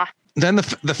ha ha ha. Then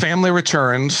the family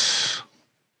returns.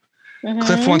 Mm-hmm.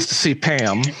 Cliff wants to see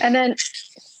Pam. And then.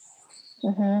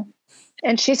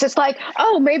 And she's just like,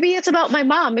 oh, maybe it's about my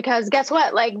mom because guess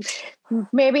what? Like,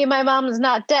 maybe my mom's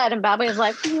not dead. And Bobby's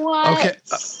like, what? Okay.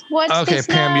 What's okay, this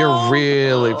Pam, now? You're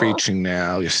really reaching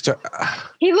now.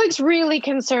 He looks really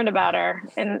concerned about her.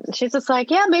 And she's just like,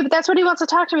 yeah, maybe that's what he wants to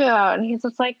talk to me about. And he's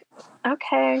just like,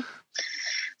 okay.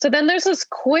 So then there's this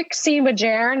quick scene with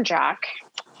JR and Jock.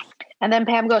 And then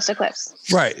Pam goes to Cliff's.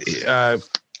 Right.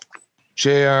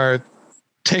 JR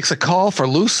takes a call for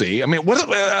Lucy. I mean, what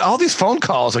all these phone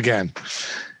calls again?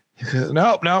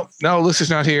 No,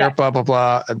 Lucy's not here, blah, blah,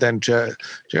 blah. And then JR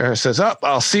says,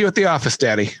 I'll see you at the office,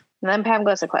 Daddy. And then Pam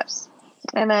goes to Cliff's.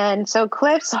 And then so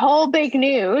Cliff's whole big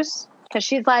news, because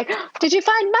she's like, "Did you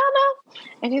find Mama?"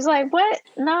 And he's like, "What?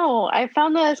 No, I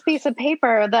found this piece of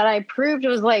paper that I proved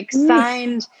was like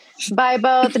signed by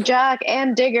both Jock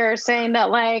and Digger, saying that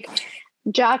like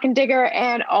Jock and Digger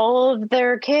and all of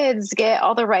their kids get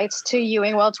all the rights to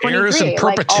Ewing Well 23, heirs in like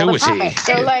all the perpetuity." profits.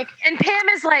 So like, And Pam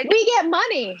is like, we get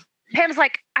money. Pam's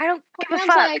like, I don't give a Pam's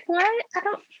fuck. like, what? I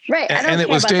don't. Right. I don't And it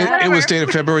care was about dated. that. It was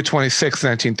dated February 26,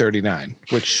 1939,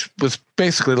 which was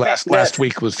basically last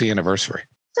week was the anniversary.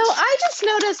 So I just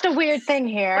noticed a weird thing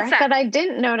here What's that? that I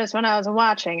didn't notice when I was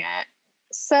watching it.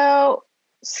 So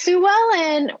Sue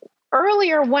Ellen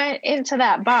earlier went into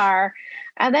that bar,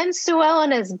 and then Sue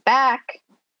Ellen is back.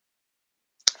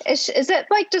 Is it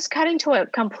like just cutting to a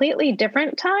completely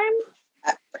different time?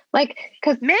 Like,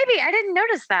 because Maybe I didn't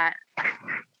notice that.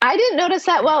 I didn't notice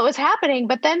that while it was happening,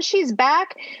 but then she's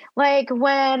back like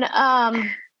when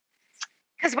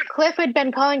Because Cliff had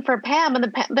been calling for Pam, and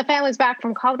the family's back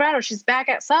from Colorado. She's back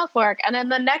at South Fork, and then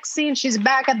the next scene, she's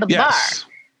back at the Yes.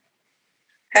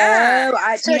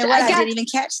 Oh, So you know what? I I got- didn't even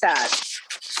catch that.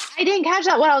 I didn't catch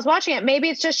that when I was watching it. Maybe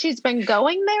it's just she's been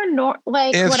going there,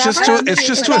 like It's whatever. just Is to that what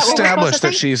we're supposed establish to that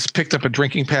think? she's picked up a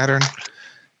drinking pattern.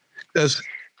 Because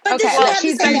But Okay, does she well, have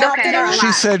she's the same been outfit okay. on?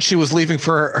 she said she was leaving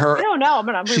for I her. don't know. I'm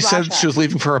gonna She rewatch said that. she was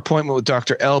leaving for her appointment with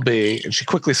Dr. Elby, and she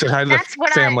quickly said hi to That's the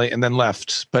what family and then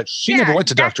left. But she Yeah, never went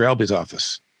to that's- Dr. Elby's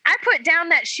office. I put down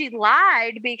that she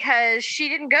lied because she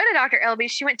didn't go to Dr. Elby.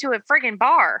 She went to a friggin'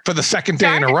 bar. For the second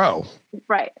day in a row.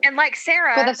 Right. And like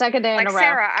Sarah, For the second day in a row.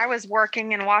 Sarah, I was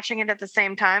working and watching it at the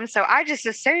same time. So I just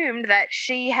assumed that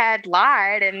she had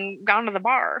lied and gone to the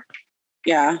bar.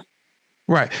 Yeah.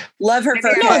 Right. Love her Maybe for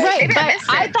I No, But- right. maybe I But missed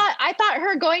I it. thought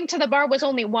her going to the bar was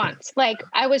only once. Like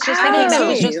I was just Oh. thinking that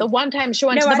was too. just the one time she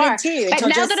went No, to the I bar. did too, But until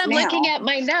now just that I'm now. looking at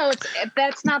my notes,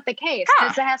 that's not the case. Huh.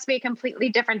 This has to be a completely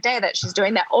different day that she's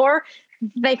doing that, or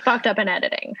they fucked up in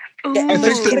editing. I Ooh.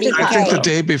 think, Could be I think the okay.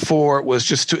 day before was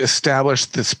just to establish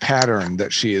this pattern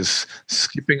that she is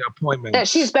skipping appointments. That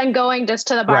she's been going just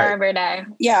to the bar Right. every day.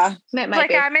 Yeah. It might Like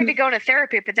be. I may be going to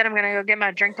therapy, but then I'm going to go get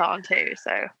my drink on too.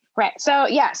 So Right. So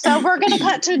yeah. So we're gonna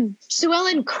cut to Sue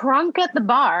Ellen crunk at the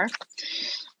bar.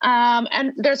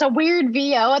 And there's a weird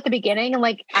VO at the beginning,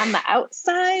 like on the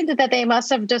outside, that they must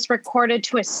have just recorded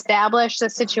to establish the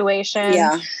situation.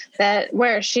 Yeah. That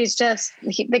where she's just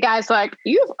the guy's like,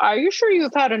 are you sure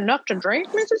you've had enough to drink,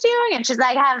 Mrs. Ewing? And she's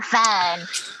like, have fun.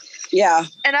 Yeah.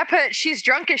 and I put she's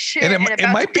drunk as shit And and, it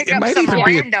about might to be- pick it up might some even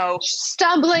be a- rando.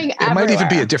 Stumbling It might even be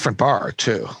everywhere. a different bar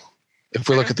too, if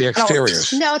we look at the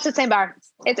exteriors. No, it's the same bar.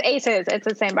 It's Aces. It's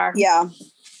the same bar. Yeah.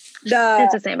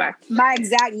 It's the same bar. My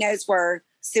exact notes were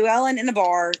Sue Ellen in the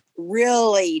bar,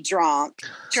 really drunk.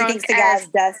 She Drunk thinks the guy's as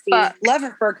dusty. fuck. Love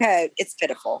her fur coat. It's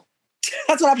pitiful.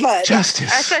 That's what I put. I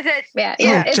Justice. said that Yeah. Oh,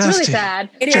 Yeah. It's really Justin. sad.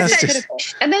 It is Justice. pitiful.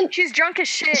 And then she's drunk as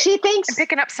shit she thinks and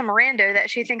picking up some rando that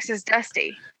she thinks is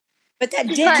dusty. But that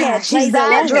like, dickhead she's plays that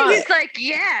along drunk. with He's it. like,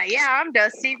 yeah, I'm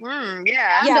dusty. Yeah.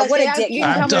 Yeah, what a Dusty, dick. you can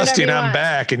I'm come Dusty and whenever you I'm want.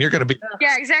 back, and you're going to be.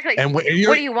 Yeah, exactly. And What do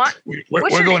you want? We're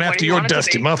what's your going name? What after do you your want it to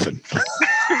dusty be? muffin.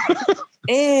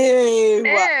 Ew. Ew.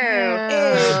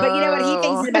 But you know what? He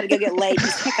thinks he's about to go get laid.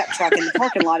 His pickup truck in the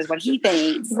parking lot is what he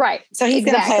thinks. Right. So he's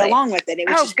going to play Exactly. along with it. It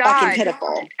was Oh, just fucking God.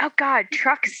 pitiful. Oh God,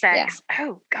 truck sex.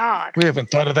 Oh God. We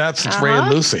haven't thought of that since Ray and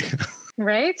Uh-huh. Lucy.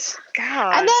 Right.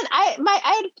 God. And then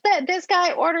I bet this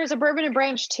guy orders a bourbon and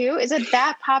branch too. Is it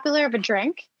that popular of a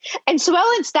drink? And Sue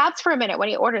Ellen stops for a minute when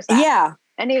he orders that. Yeah.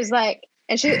 And he was like,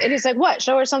 and he's like, what?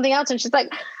 Show her something else. And she's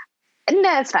like,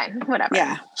 no, it's fine. Whatever.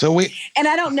 Yeah. So we. And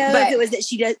I don't know But- if it was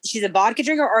that she's a vodka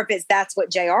drinker or if it's that's what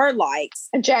JR likes.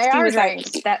 And He JR was like-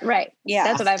 drinks that. Right. Yeah.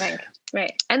 That's what I think.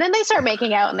 Right. And then they start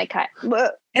making out and they cut.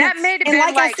 that made it And been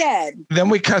like like, I said, Then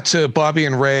we cut to Bobby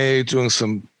and Ray doing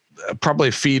some probably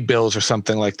feed bills or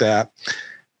something like that,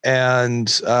 and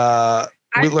we I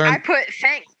learned. put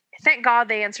thank God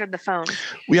they answered the phone.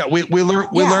 We learned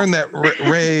Yeah.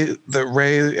 that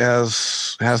Ray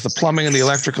has the plumbing and the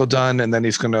electrical done, and then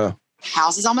he's gonna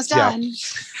house is almost Yeah. done.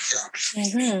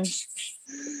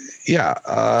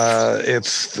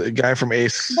 it's the guy from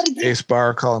Ace But again- Ace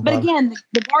Bar calling But Bob. again,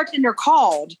 the bartender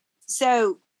called.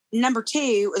 So number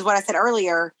 2 is what I said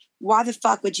earlier. Why the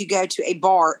fuck would you go to a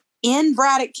bar in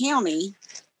Braddock County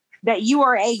that you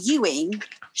are a Ewing?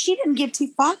 She didn't give 2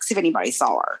 fucks if anybody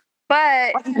saw her.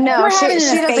 But Like, if No, you're she having an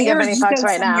doesn't give affair, any you fucks go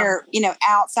right now. somewhere,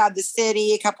 outside the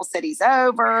city, a couple cities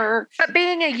over.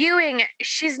 being a Ewing,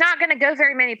 she's not going to go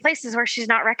very many places where she's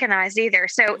not recognized either.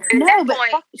 So at No, that but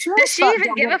point, fuck, sure does as she fuck even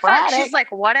don't give go a fuck? Braddock. She's like,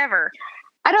 whatever.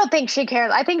 I don't think she cares.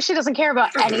 I think she doesn't care about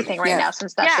anything right Yeah. now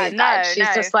since that Yeah, she's died. no, She's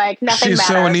no. just like nothing She's matters.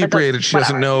 so It doesn't- inebriated she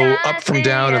doesn't whatever. know up from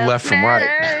down and left from right.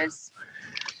 Matters.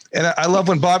 And I love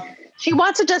when Bob She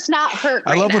wants to just not hurt.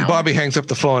 I love when now. Bobby hangs up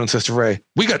the phone and says to Ray,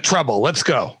 "We got trouble. Let's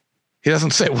go." He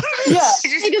doesn't say what. Yeah,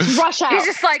 he just rush out. He's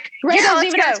just like, Ray yeah, doesn't let's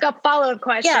even go. ask a follow-up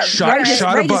question. Yeah,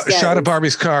 Shot of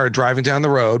Barbie's car driving down the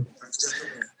road.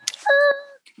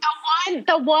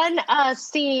 The one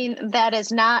scene that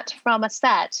is not from a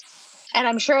set, and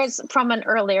I'm sure it's from an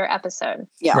earlier episode.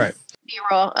 Yeah, right.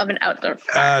 B-roll of an outdoor.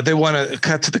 They want to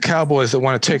cut to the Cowboys that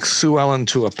want to take Sue Ellen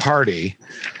to a party.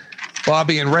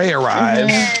 Bobby and Ray arrive.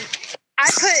 And I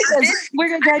put this. We're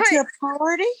gonna go to a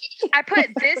party. I put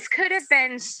this could have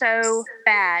been so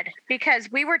bad because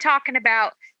we were talking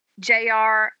about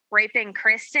JR raping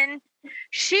Kristen.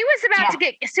 She was about to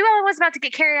get Sue Ellen was about to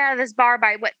get carried out of this bar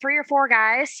by what 3 or 4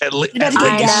 guys. At least.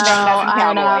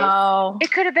 I know.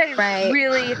 It could have been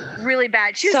really, really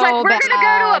bad. She was So like, "We're bad. gonna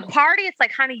go to a party." It's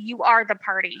like, honey, you are the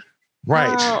party.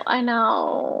 Right. Oh, I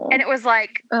know. And it was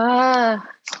like, but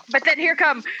then here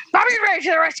come Bobby and Ray to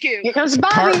the rescue. Here comes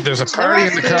Bobby. There's a party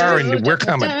in the car and we're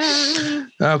coming.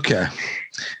 Okay.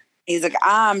 He's like,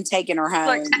 I'm taking her home.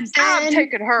 Like, I'm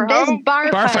taking her This home.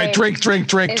 bar fight. Drink.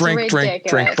 ridiculous.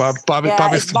 Bobby. Yeah,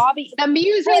 Bobby's. it's Bobby. The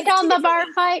music on the bar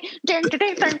fight. There's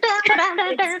Bobby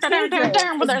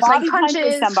like punches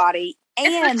punches. somebody.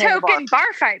 It's the token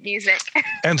bar fight music.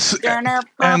 And Sue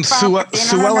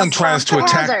Ellen tries to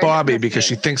attack Bobby because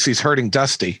she thinks he's hurting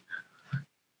Dusty.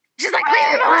 She's like,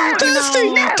 leave him alone.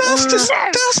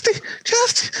 Dusty.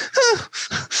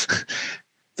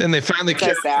 Then they finally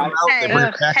So sad.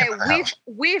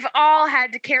 We've all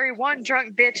had to carry one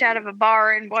drunk bitch out of a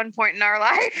bar in one point in our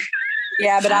life.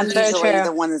 Yeah, but I'm So usually true.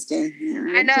 the one that's doing.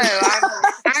 I know.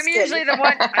 I'm usually the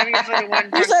one. I'm usually the one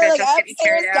drunk Usually, bitch like, that's getting upstairs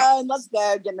carried out. done. Let's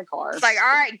go. Get in the car. It's like,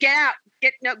 all right, get out.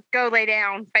 Go lay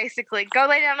down. Basically, go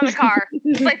lay down in the car.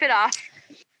 Sleep it off.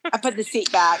 I put the seat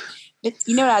back. But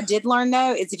you know what I did learn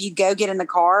though is if you go get in the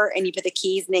car and you put the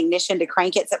keys in the ignition to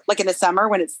crank it, so, like in the summer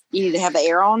when you need to have the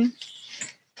air on.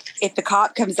 If the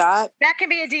cop comes up, That can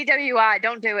be a DWI.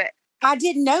 Don't do it. I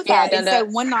didn't know Yeah, that. And so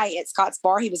one night at Scott's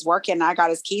bar, he was working and I got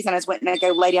his keys and I just went and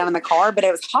go lay down in the car, but it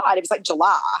was hot. It was like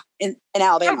July in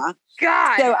Alabama.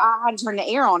 God. So I had to turn the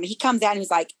air on. He comes out and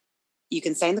he's like, you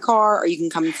can stay in the car or you can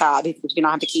come inside because you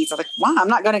don't have the keys. I was like, why? I'm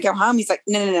not going to go home. He's like,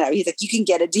 no. He's like, you can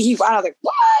get a DUI. I was like,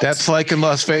 what? That's like in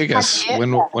Las Vegas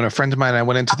when a friend of mine and I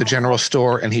went into the general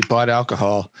store and he bought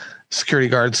alcohol. Security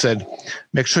guard said,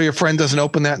 make sure your friend doesn't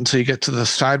open that until you get to the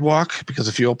sidewalk because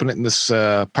if you open it in this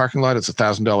parking lot, it's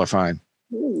 $1,000 fine.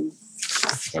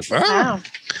 Wow.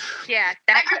 Yeah.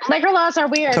 Liquor laws are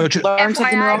weird. So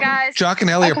FYI, guys. Jock and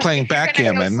Ellie are playing You're gonna go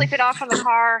backgammon. sleep it off in the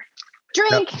car.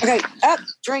 Drink. Okay, up,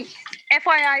 drink.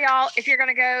 FYI, y'all, if you're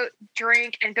gonna go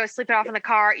drink and go sleep it off in the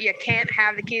car, you can't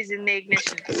have the keys in the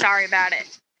ignition. Sorry about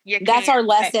it. That's our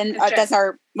lesson. Okay. That's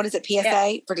our, what is it,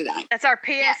 PSA for tonight? That's our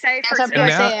PSA for That's our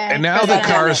tonight. And now the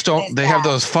cars they have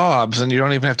those fobs and you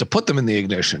don't even have to put them in the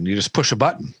ignition. You just push a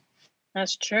button.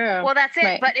 That's true. Well, that's it.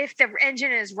 Right. But if the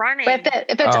engine is running, But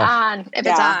if it's on,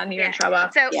 you're in trouble.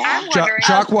 So I'm wondering.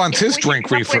 Jock wants if his we can drink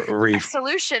come up with a reef.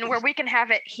 solution where we can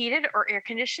have it heated or air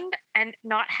conditioned and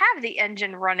not have the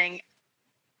engine running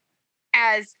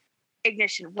as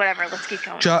ignition. Whatever. Let's keep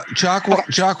going.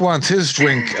 Jock wants his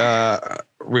drink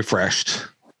refreshed.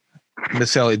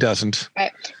 Miss Ellie doesn't.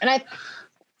 Right. And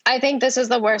I think this is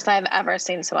the worst I've ever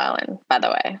seen Sue Ellen, by the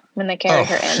way, when they carried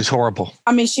her in. She's horrible.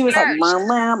 I mean, she was like,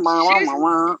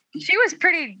 she was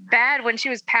pretty bad when she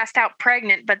was passed out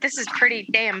pregnant, but this is pretty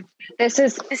damn. This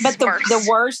is worse. The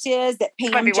worst is that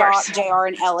Pam, Jock, JR,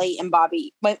 and Ellie and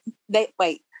Bobby,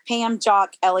 Pam,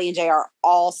 Jock, Ellie, and JR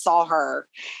all saw her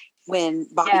when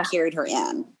Bobby carried her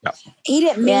in. Yeah. He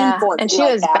didn't mean for it. And she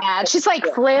was bad. She's like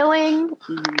flailing.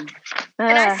 Mm-hmm.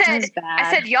 And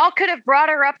I said, y'all could have brought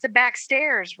her up the back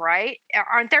stairs, right?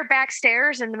 Aren't there back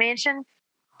stairs in the mansion?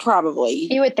 Probably.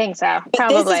 You would think so. But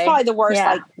this is probably the worst,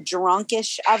 like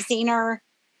drunkish I've seen her.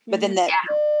 But then that.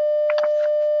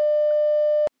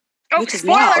 Oh,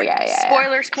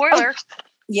 spoiler! Spoiler!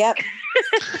 Yep.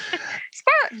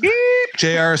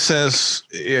 JR says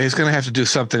he's going to have to do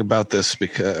something about this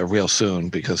real soon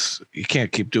because you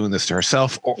can't keep doing this to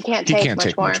herself. Or you can't take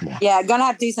much more. Yeah, gonna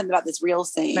have to do something about this real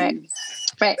soon.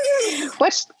 Right.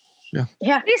 Which?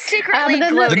 Yeah. He's secretly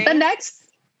gloating. The next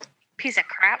piece of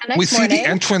crap. We see the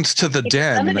entrance to the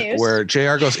den where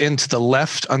JR goes into the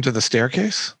left under the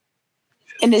staircase.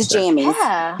 In his jammies.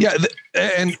 Yeah,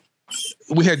 and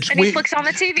we had he flicks on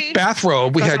the TV.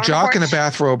 Bathrobe. We had Jock in a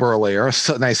bathrobe earlier,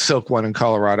 a nice silk one in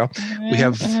Colorado. We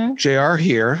have JR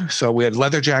here, so we had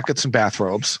leather jackets and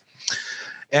bathrobes.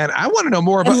 And I want to know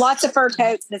more about lots of fur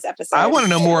coats in this episode. I want to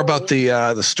know more about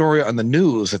the story on the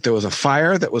news that there was a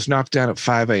fire that was knocked down at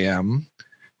 5 a.m.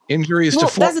 Injuries to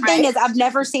four. That's the thing is, I've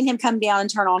never seen him come down and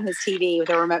turn on his TV with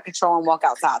a remote control and walk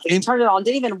outside. He turned it on,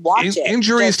 didn't even watch it.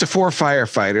 Injuries to 4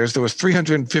 firefighters. There was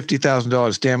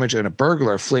 $350,000 damage and a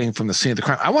burglar fleeing from the scene of the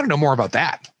crime. I want to know more about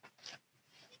that.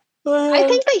 I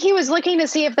think that he was looking to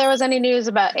see if there was any news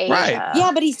about Asia. Right.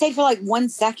 Yeah, but he stayed for like 1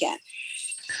 second.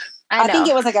 I think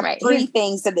it was like a free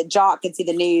thing so that Jock could see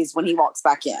the news when he walks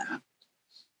back in.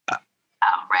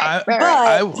 But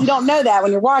you don't know that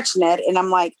when you're watching it, and I'm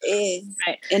like,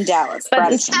 in Dallas.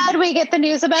 But instead, we get the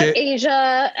news about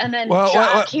Asia, and then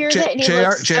Jock hears it, and he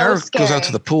looks so JR goes out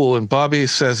to the pool, and Bobby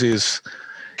says he's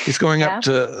going up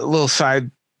to a little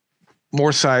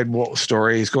more side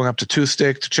story. He's going up to Two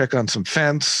Stick to check on some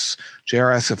fence.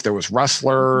 JR asks if there was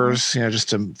rustlers, just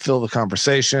to fill the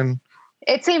conversation.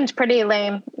 It seemed pretty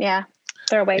lame. Yeah.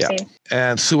 Throwaway scene.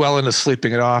 And Sue Ellen is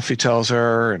sleeping it off. He tells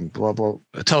her and blah, blah,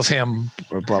 tells him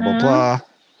blah, blah, blah.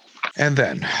 And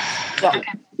then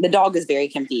the dog is very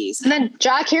confused. And then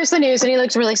Jock hears the news and he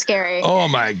looks really scary. Oh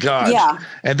my God. Yeah.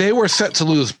 And they were set to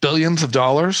lose billions of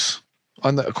dollars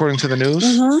according to the news.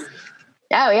 Mm-hmm.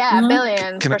 Oh yeah.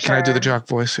 Billions. Can I do the Jock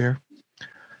voice here?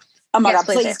 Oh my God,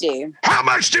 please do. How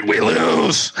much did we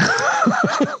lose?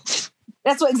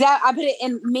 That's what exactly I put it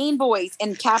in mean voice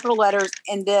in capital letters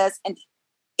and this, and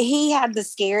he had the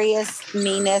scariest,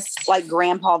 meanest, like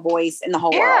grandpa voice in the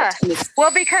whole world.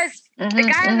 Well, because the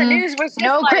guy on the news was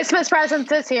just Christmas presents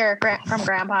this year from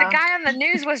Grandpa. The guy on the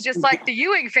news was just like, the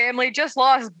Ewing family just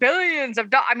lost billions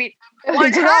of dollars. I mean,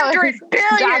 $100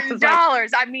 billion.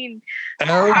 I mean,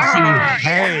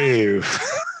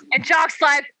 and Jock's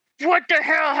like, what the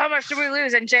hell? How much did we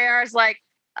lose? And JR's like,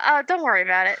 don't worry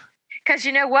about it. Because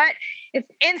you know what? It's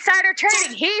insider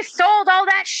trading. He sold all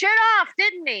that shit off,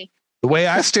 didn't he? The way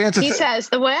I stand to he says,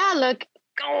 the way I look,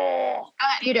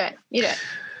 you do it.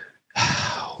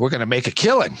 We're going to make a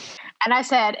killing. And I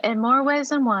said, in more ways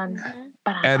than one.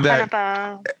 And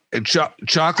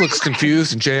Jock looks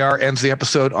confused, and JR ends the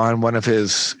episode on one of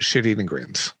his shit-eating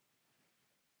grins.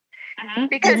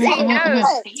 Because he knows.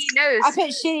 I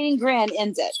put shit-eating grin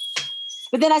ends it.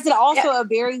 But then I said also a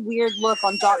very weird look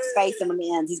on Jock's face, and when it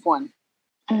ends, he's going,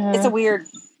 it's a weird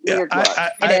look.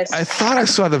 I thought I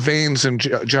saw the veins in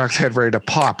Jock's head ready to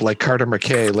pop like Carter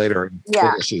McKay later in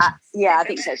the season. I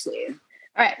think so too.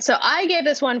 All right, so I gave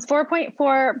this one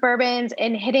 4.4 bourbons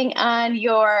in hitting on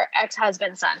your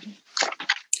ex-husband's son.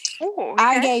 Ooh, okay.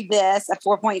 I gave this a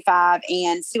 4.5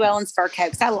 and Sue Ellen's fur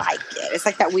coat because I like it. It's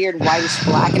like that weird whitish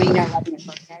black, and loving the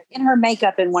fur coat. And her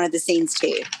makeup in one of the scenes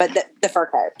too, but the fur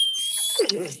coat.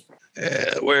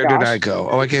 Where did I go?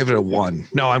 Oh, I gave it a 1.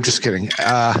 No, I'm just kidding.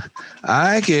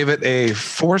 I gave it a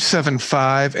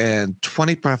 4.75 and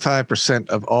 25%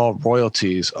 of all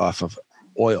royalties off of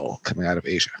oil coming out of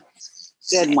Asia.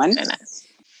 Good one.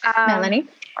 Melanie?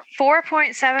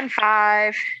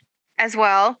 4.75 as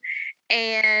well.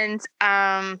 And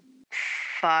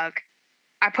fuck.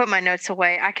 I put my notes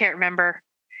away. I can't remember.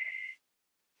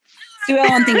 Sue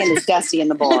Ellen thinking it's Dusty in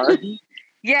the bar.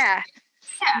 Yeah.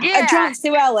 A drunk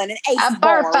Sue Ellen, an ace a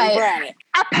bar fight.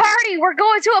 A party. We're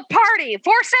going to a party.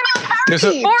 4.75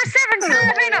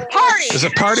 in a party. There's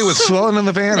a party with Sue Ellen in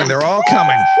the van, and they're all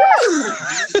coming.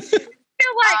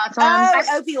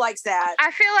 Opie likes that.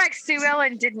 I feel like Sue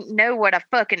Ellen didn't know what a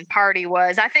fucking party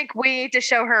was. I think we need to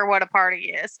show her what a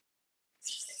party is.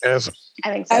 As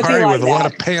I think so. A party with a lot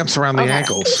of pants around the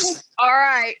ankles. All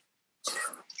right.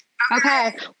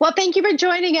 Okay. Well, thank you for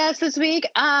joining us this week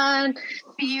on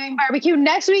Ewing Barbecue.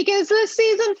 Next week is the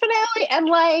season finale, and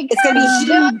it's gonna be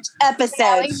a huge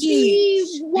episode.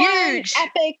 Huge,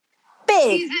 epic,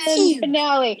 big season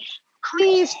finale.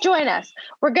 Please join us.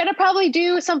 We're gonna probably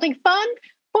do something fun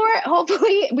for it.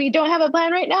 Hopefully, we don't have a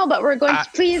plan right now, but we're going to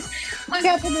please look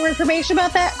out for more information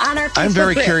about that on our Facebook I'm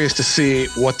very group. curious to see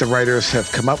what the writers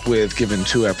have come up with given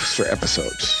 2 extra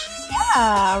episodes.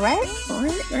 Yeah, right.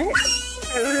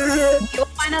 You'll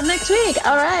find out next week.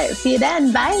 All right. See you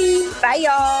then. Bye. Bye,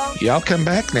 y'all. Y'all come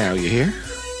back now, you hear?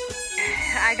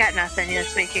 I got nothing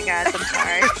this week, you guys. I'm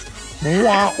sorry.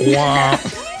 Wah, wah.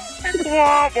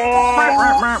 I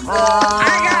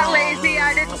got lazy.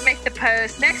 I didn't make the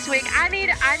post. Next week, I need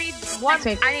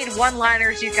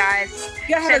one-liners, you guys.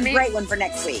 You're gonna have a great one for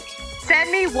next week.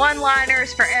 Send me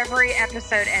one-liners for every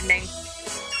episode ending,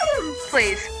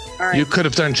 please. All right. You could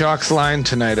have done Jock's line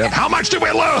tonight of how much did we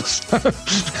lose?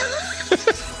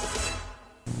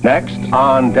 Next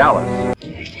on Dallas.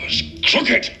 It was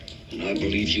crooked, and I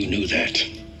believe you knew that.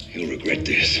 You'll regret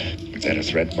this. Is that a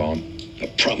threat, Vaughn? A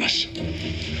promise.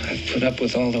 I've put up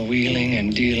with all the wheeling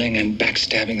and dealing and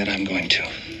backstabbing that I'm going to.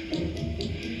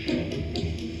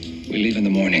 We leave in the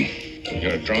morning.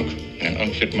 You're a drunk and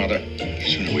unfit mother. The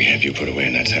sooner we have you put away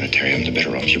in that sanitarium, the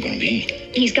better off you're going to be.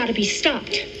 He's got to be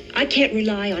stopped. I can't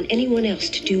rely on anyone else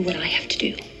to do what I have to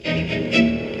do.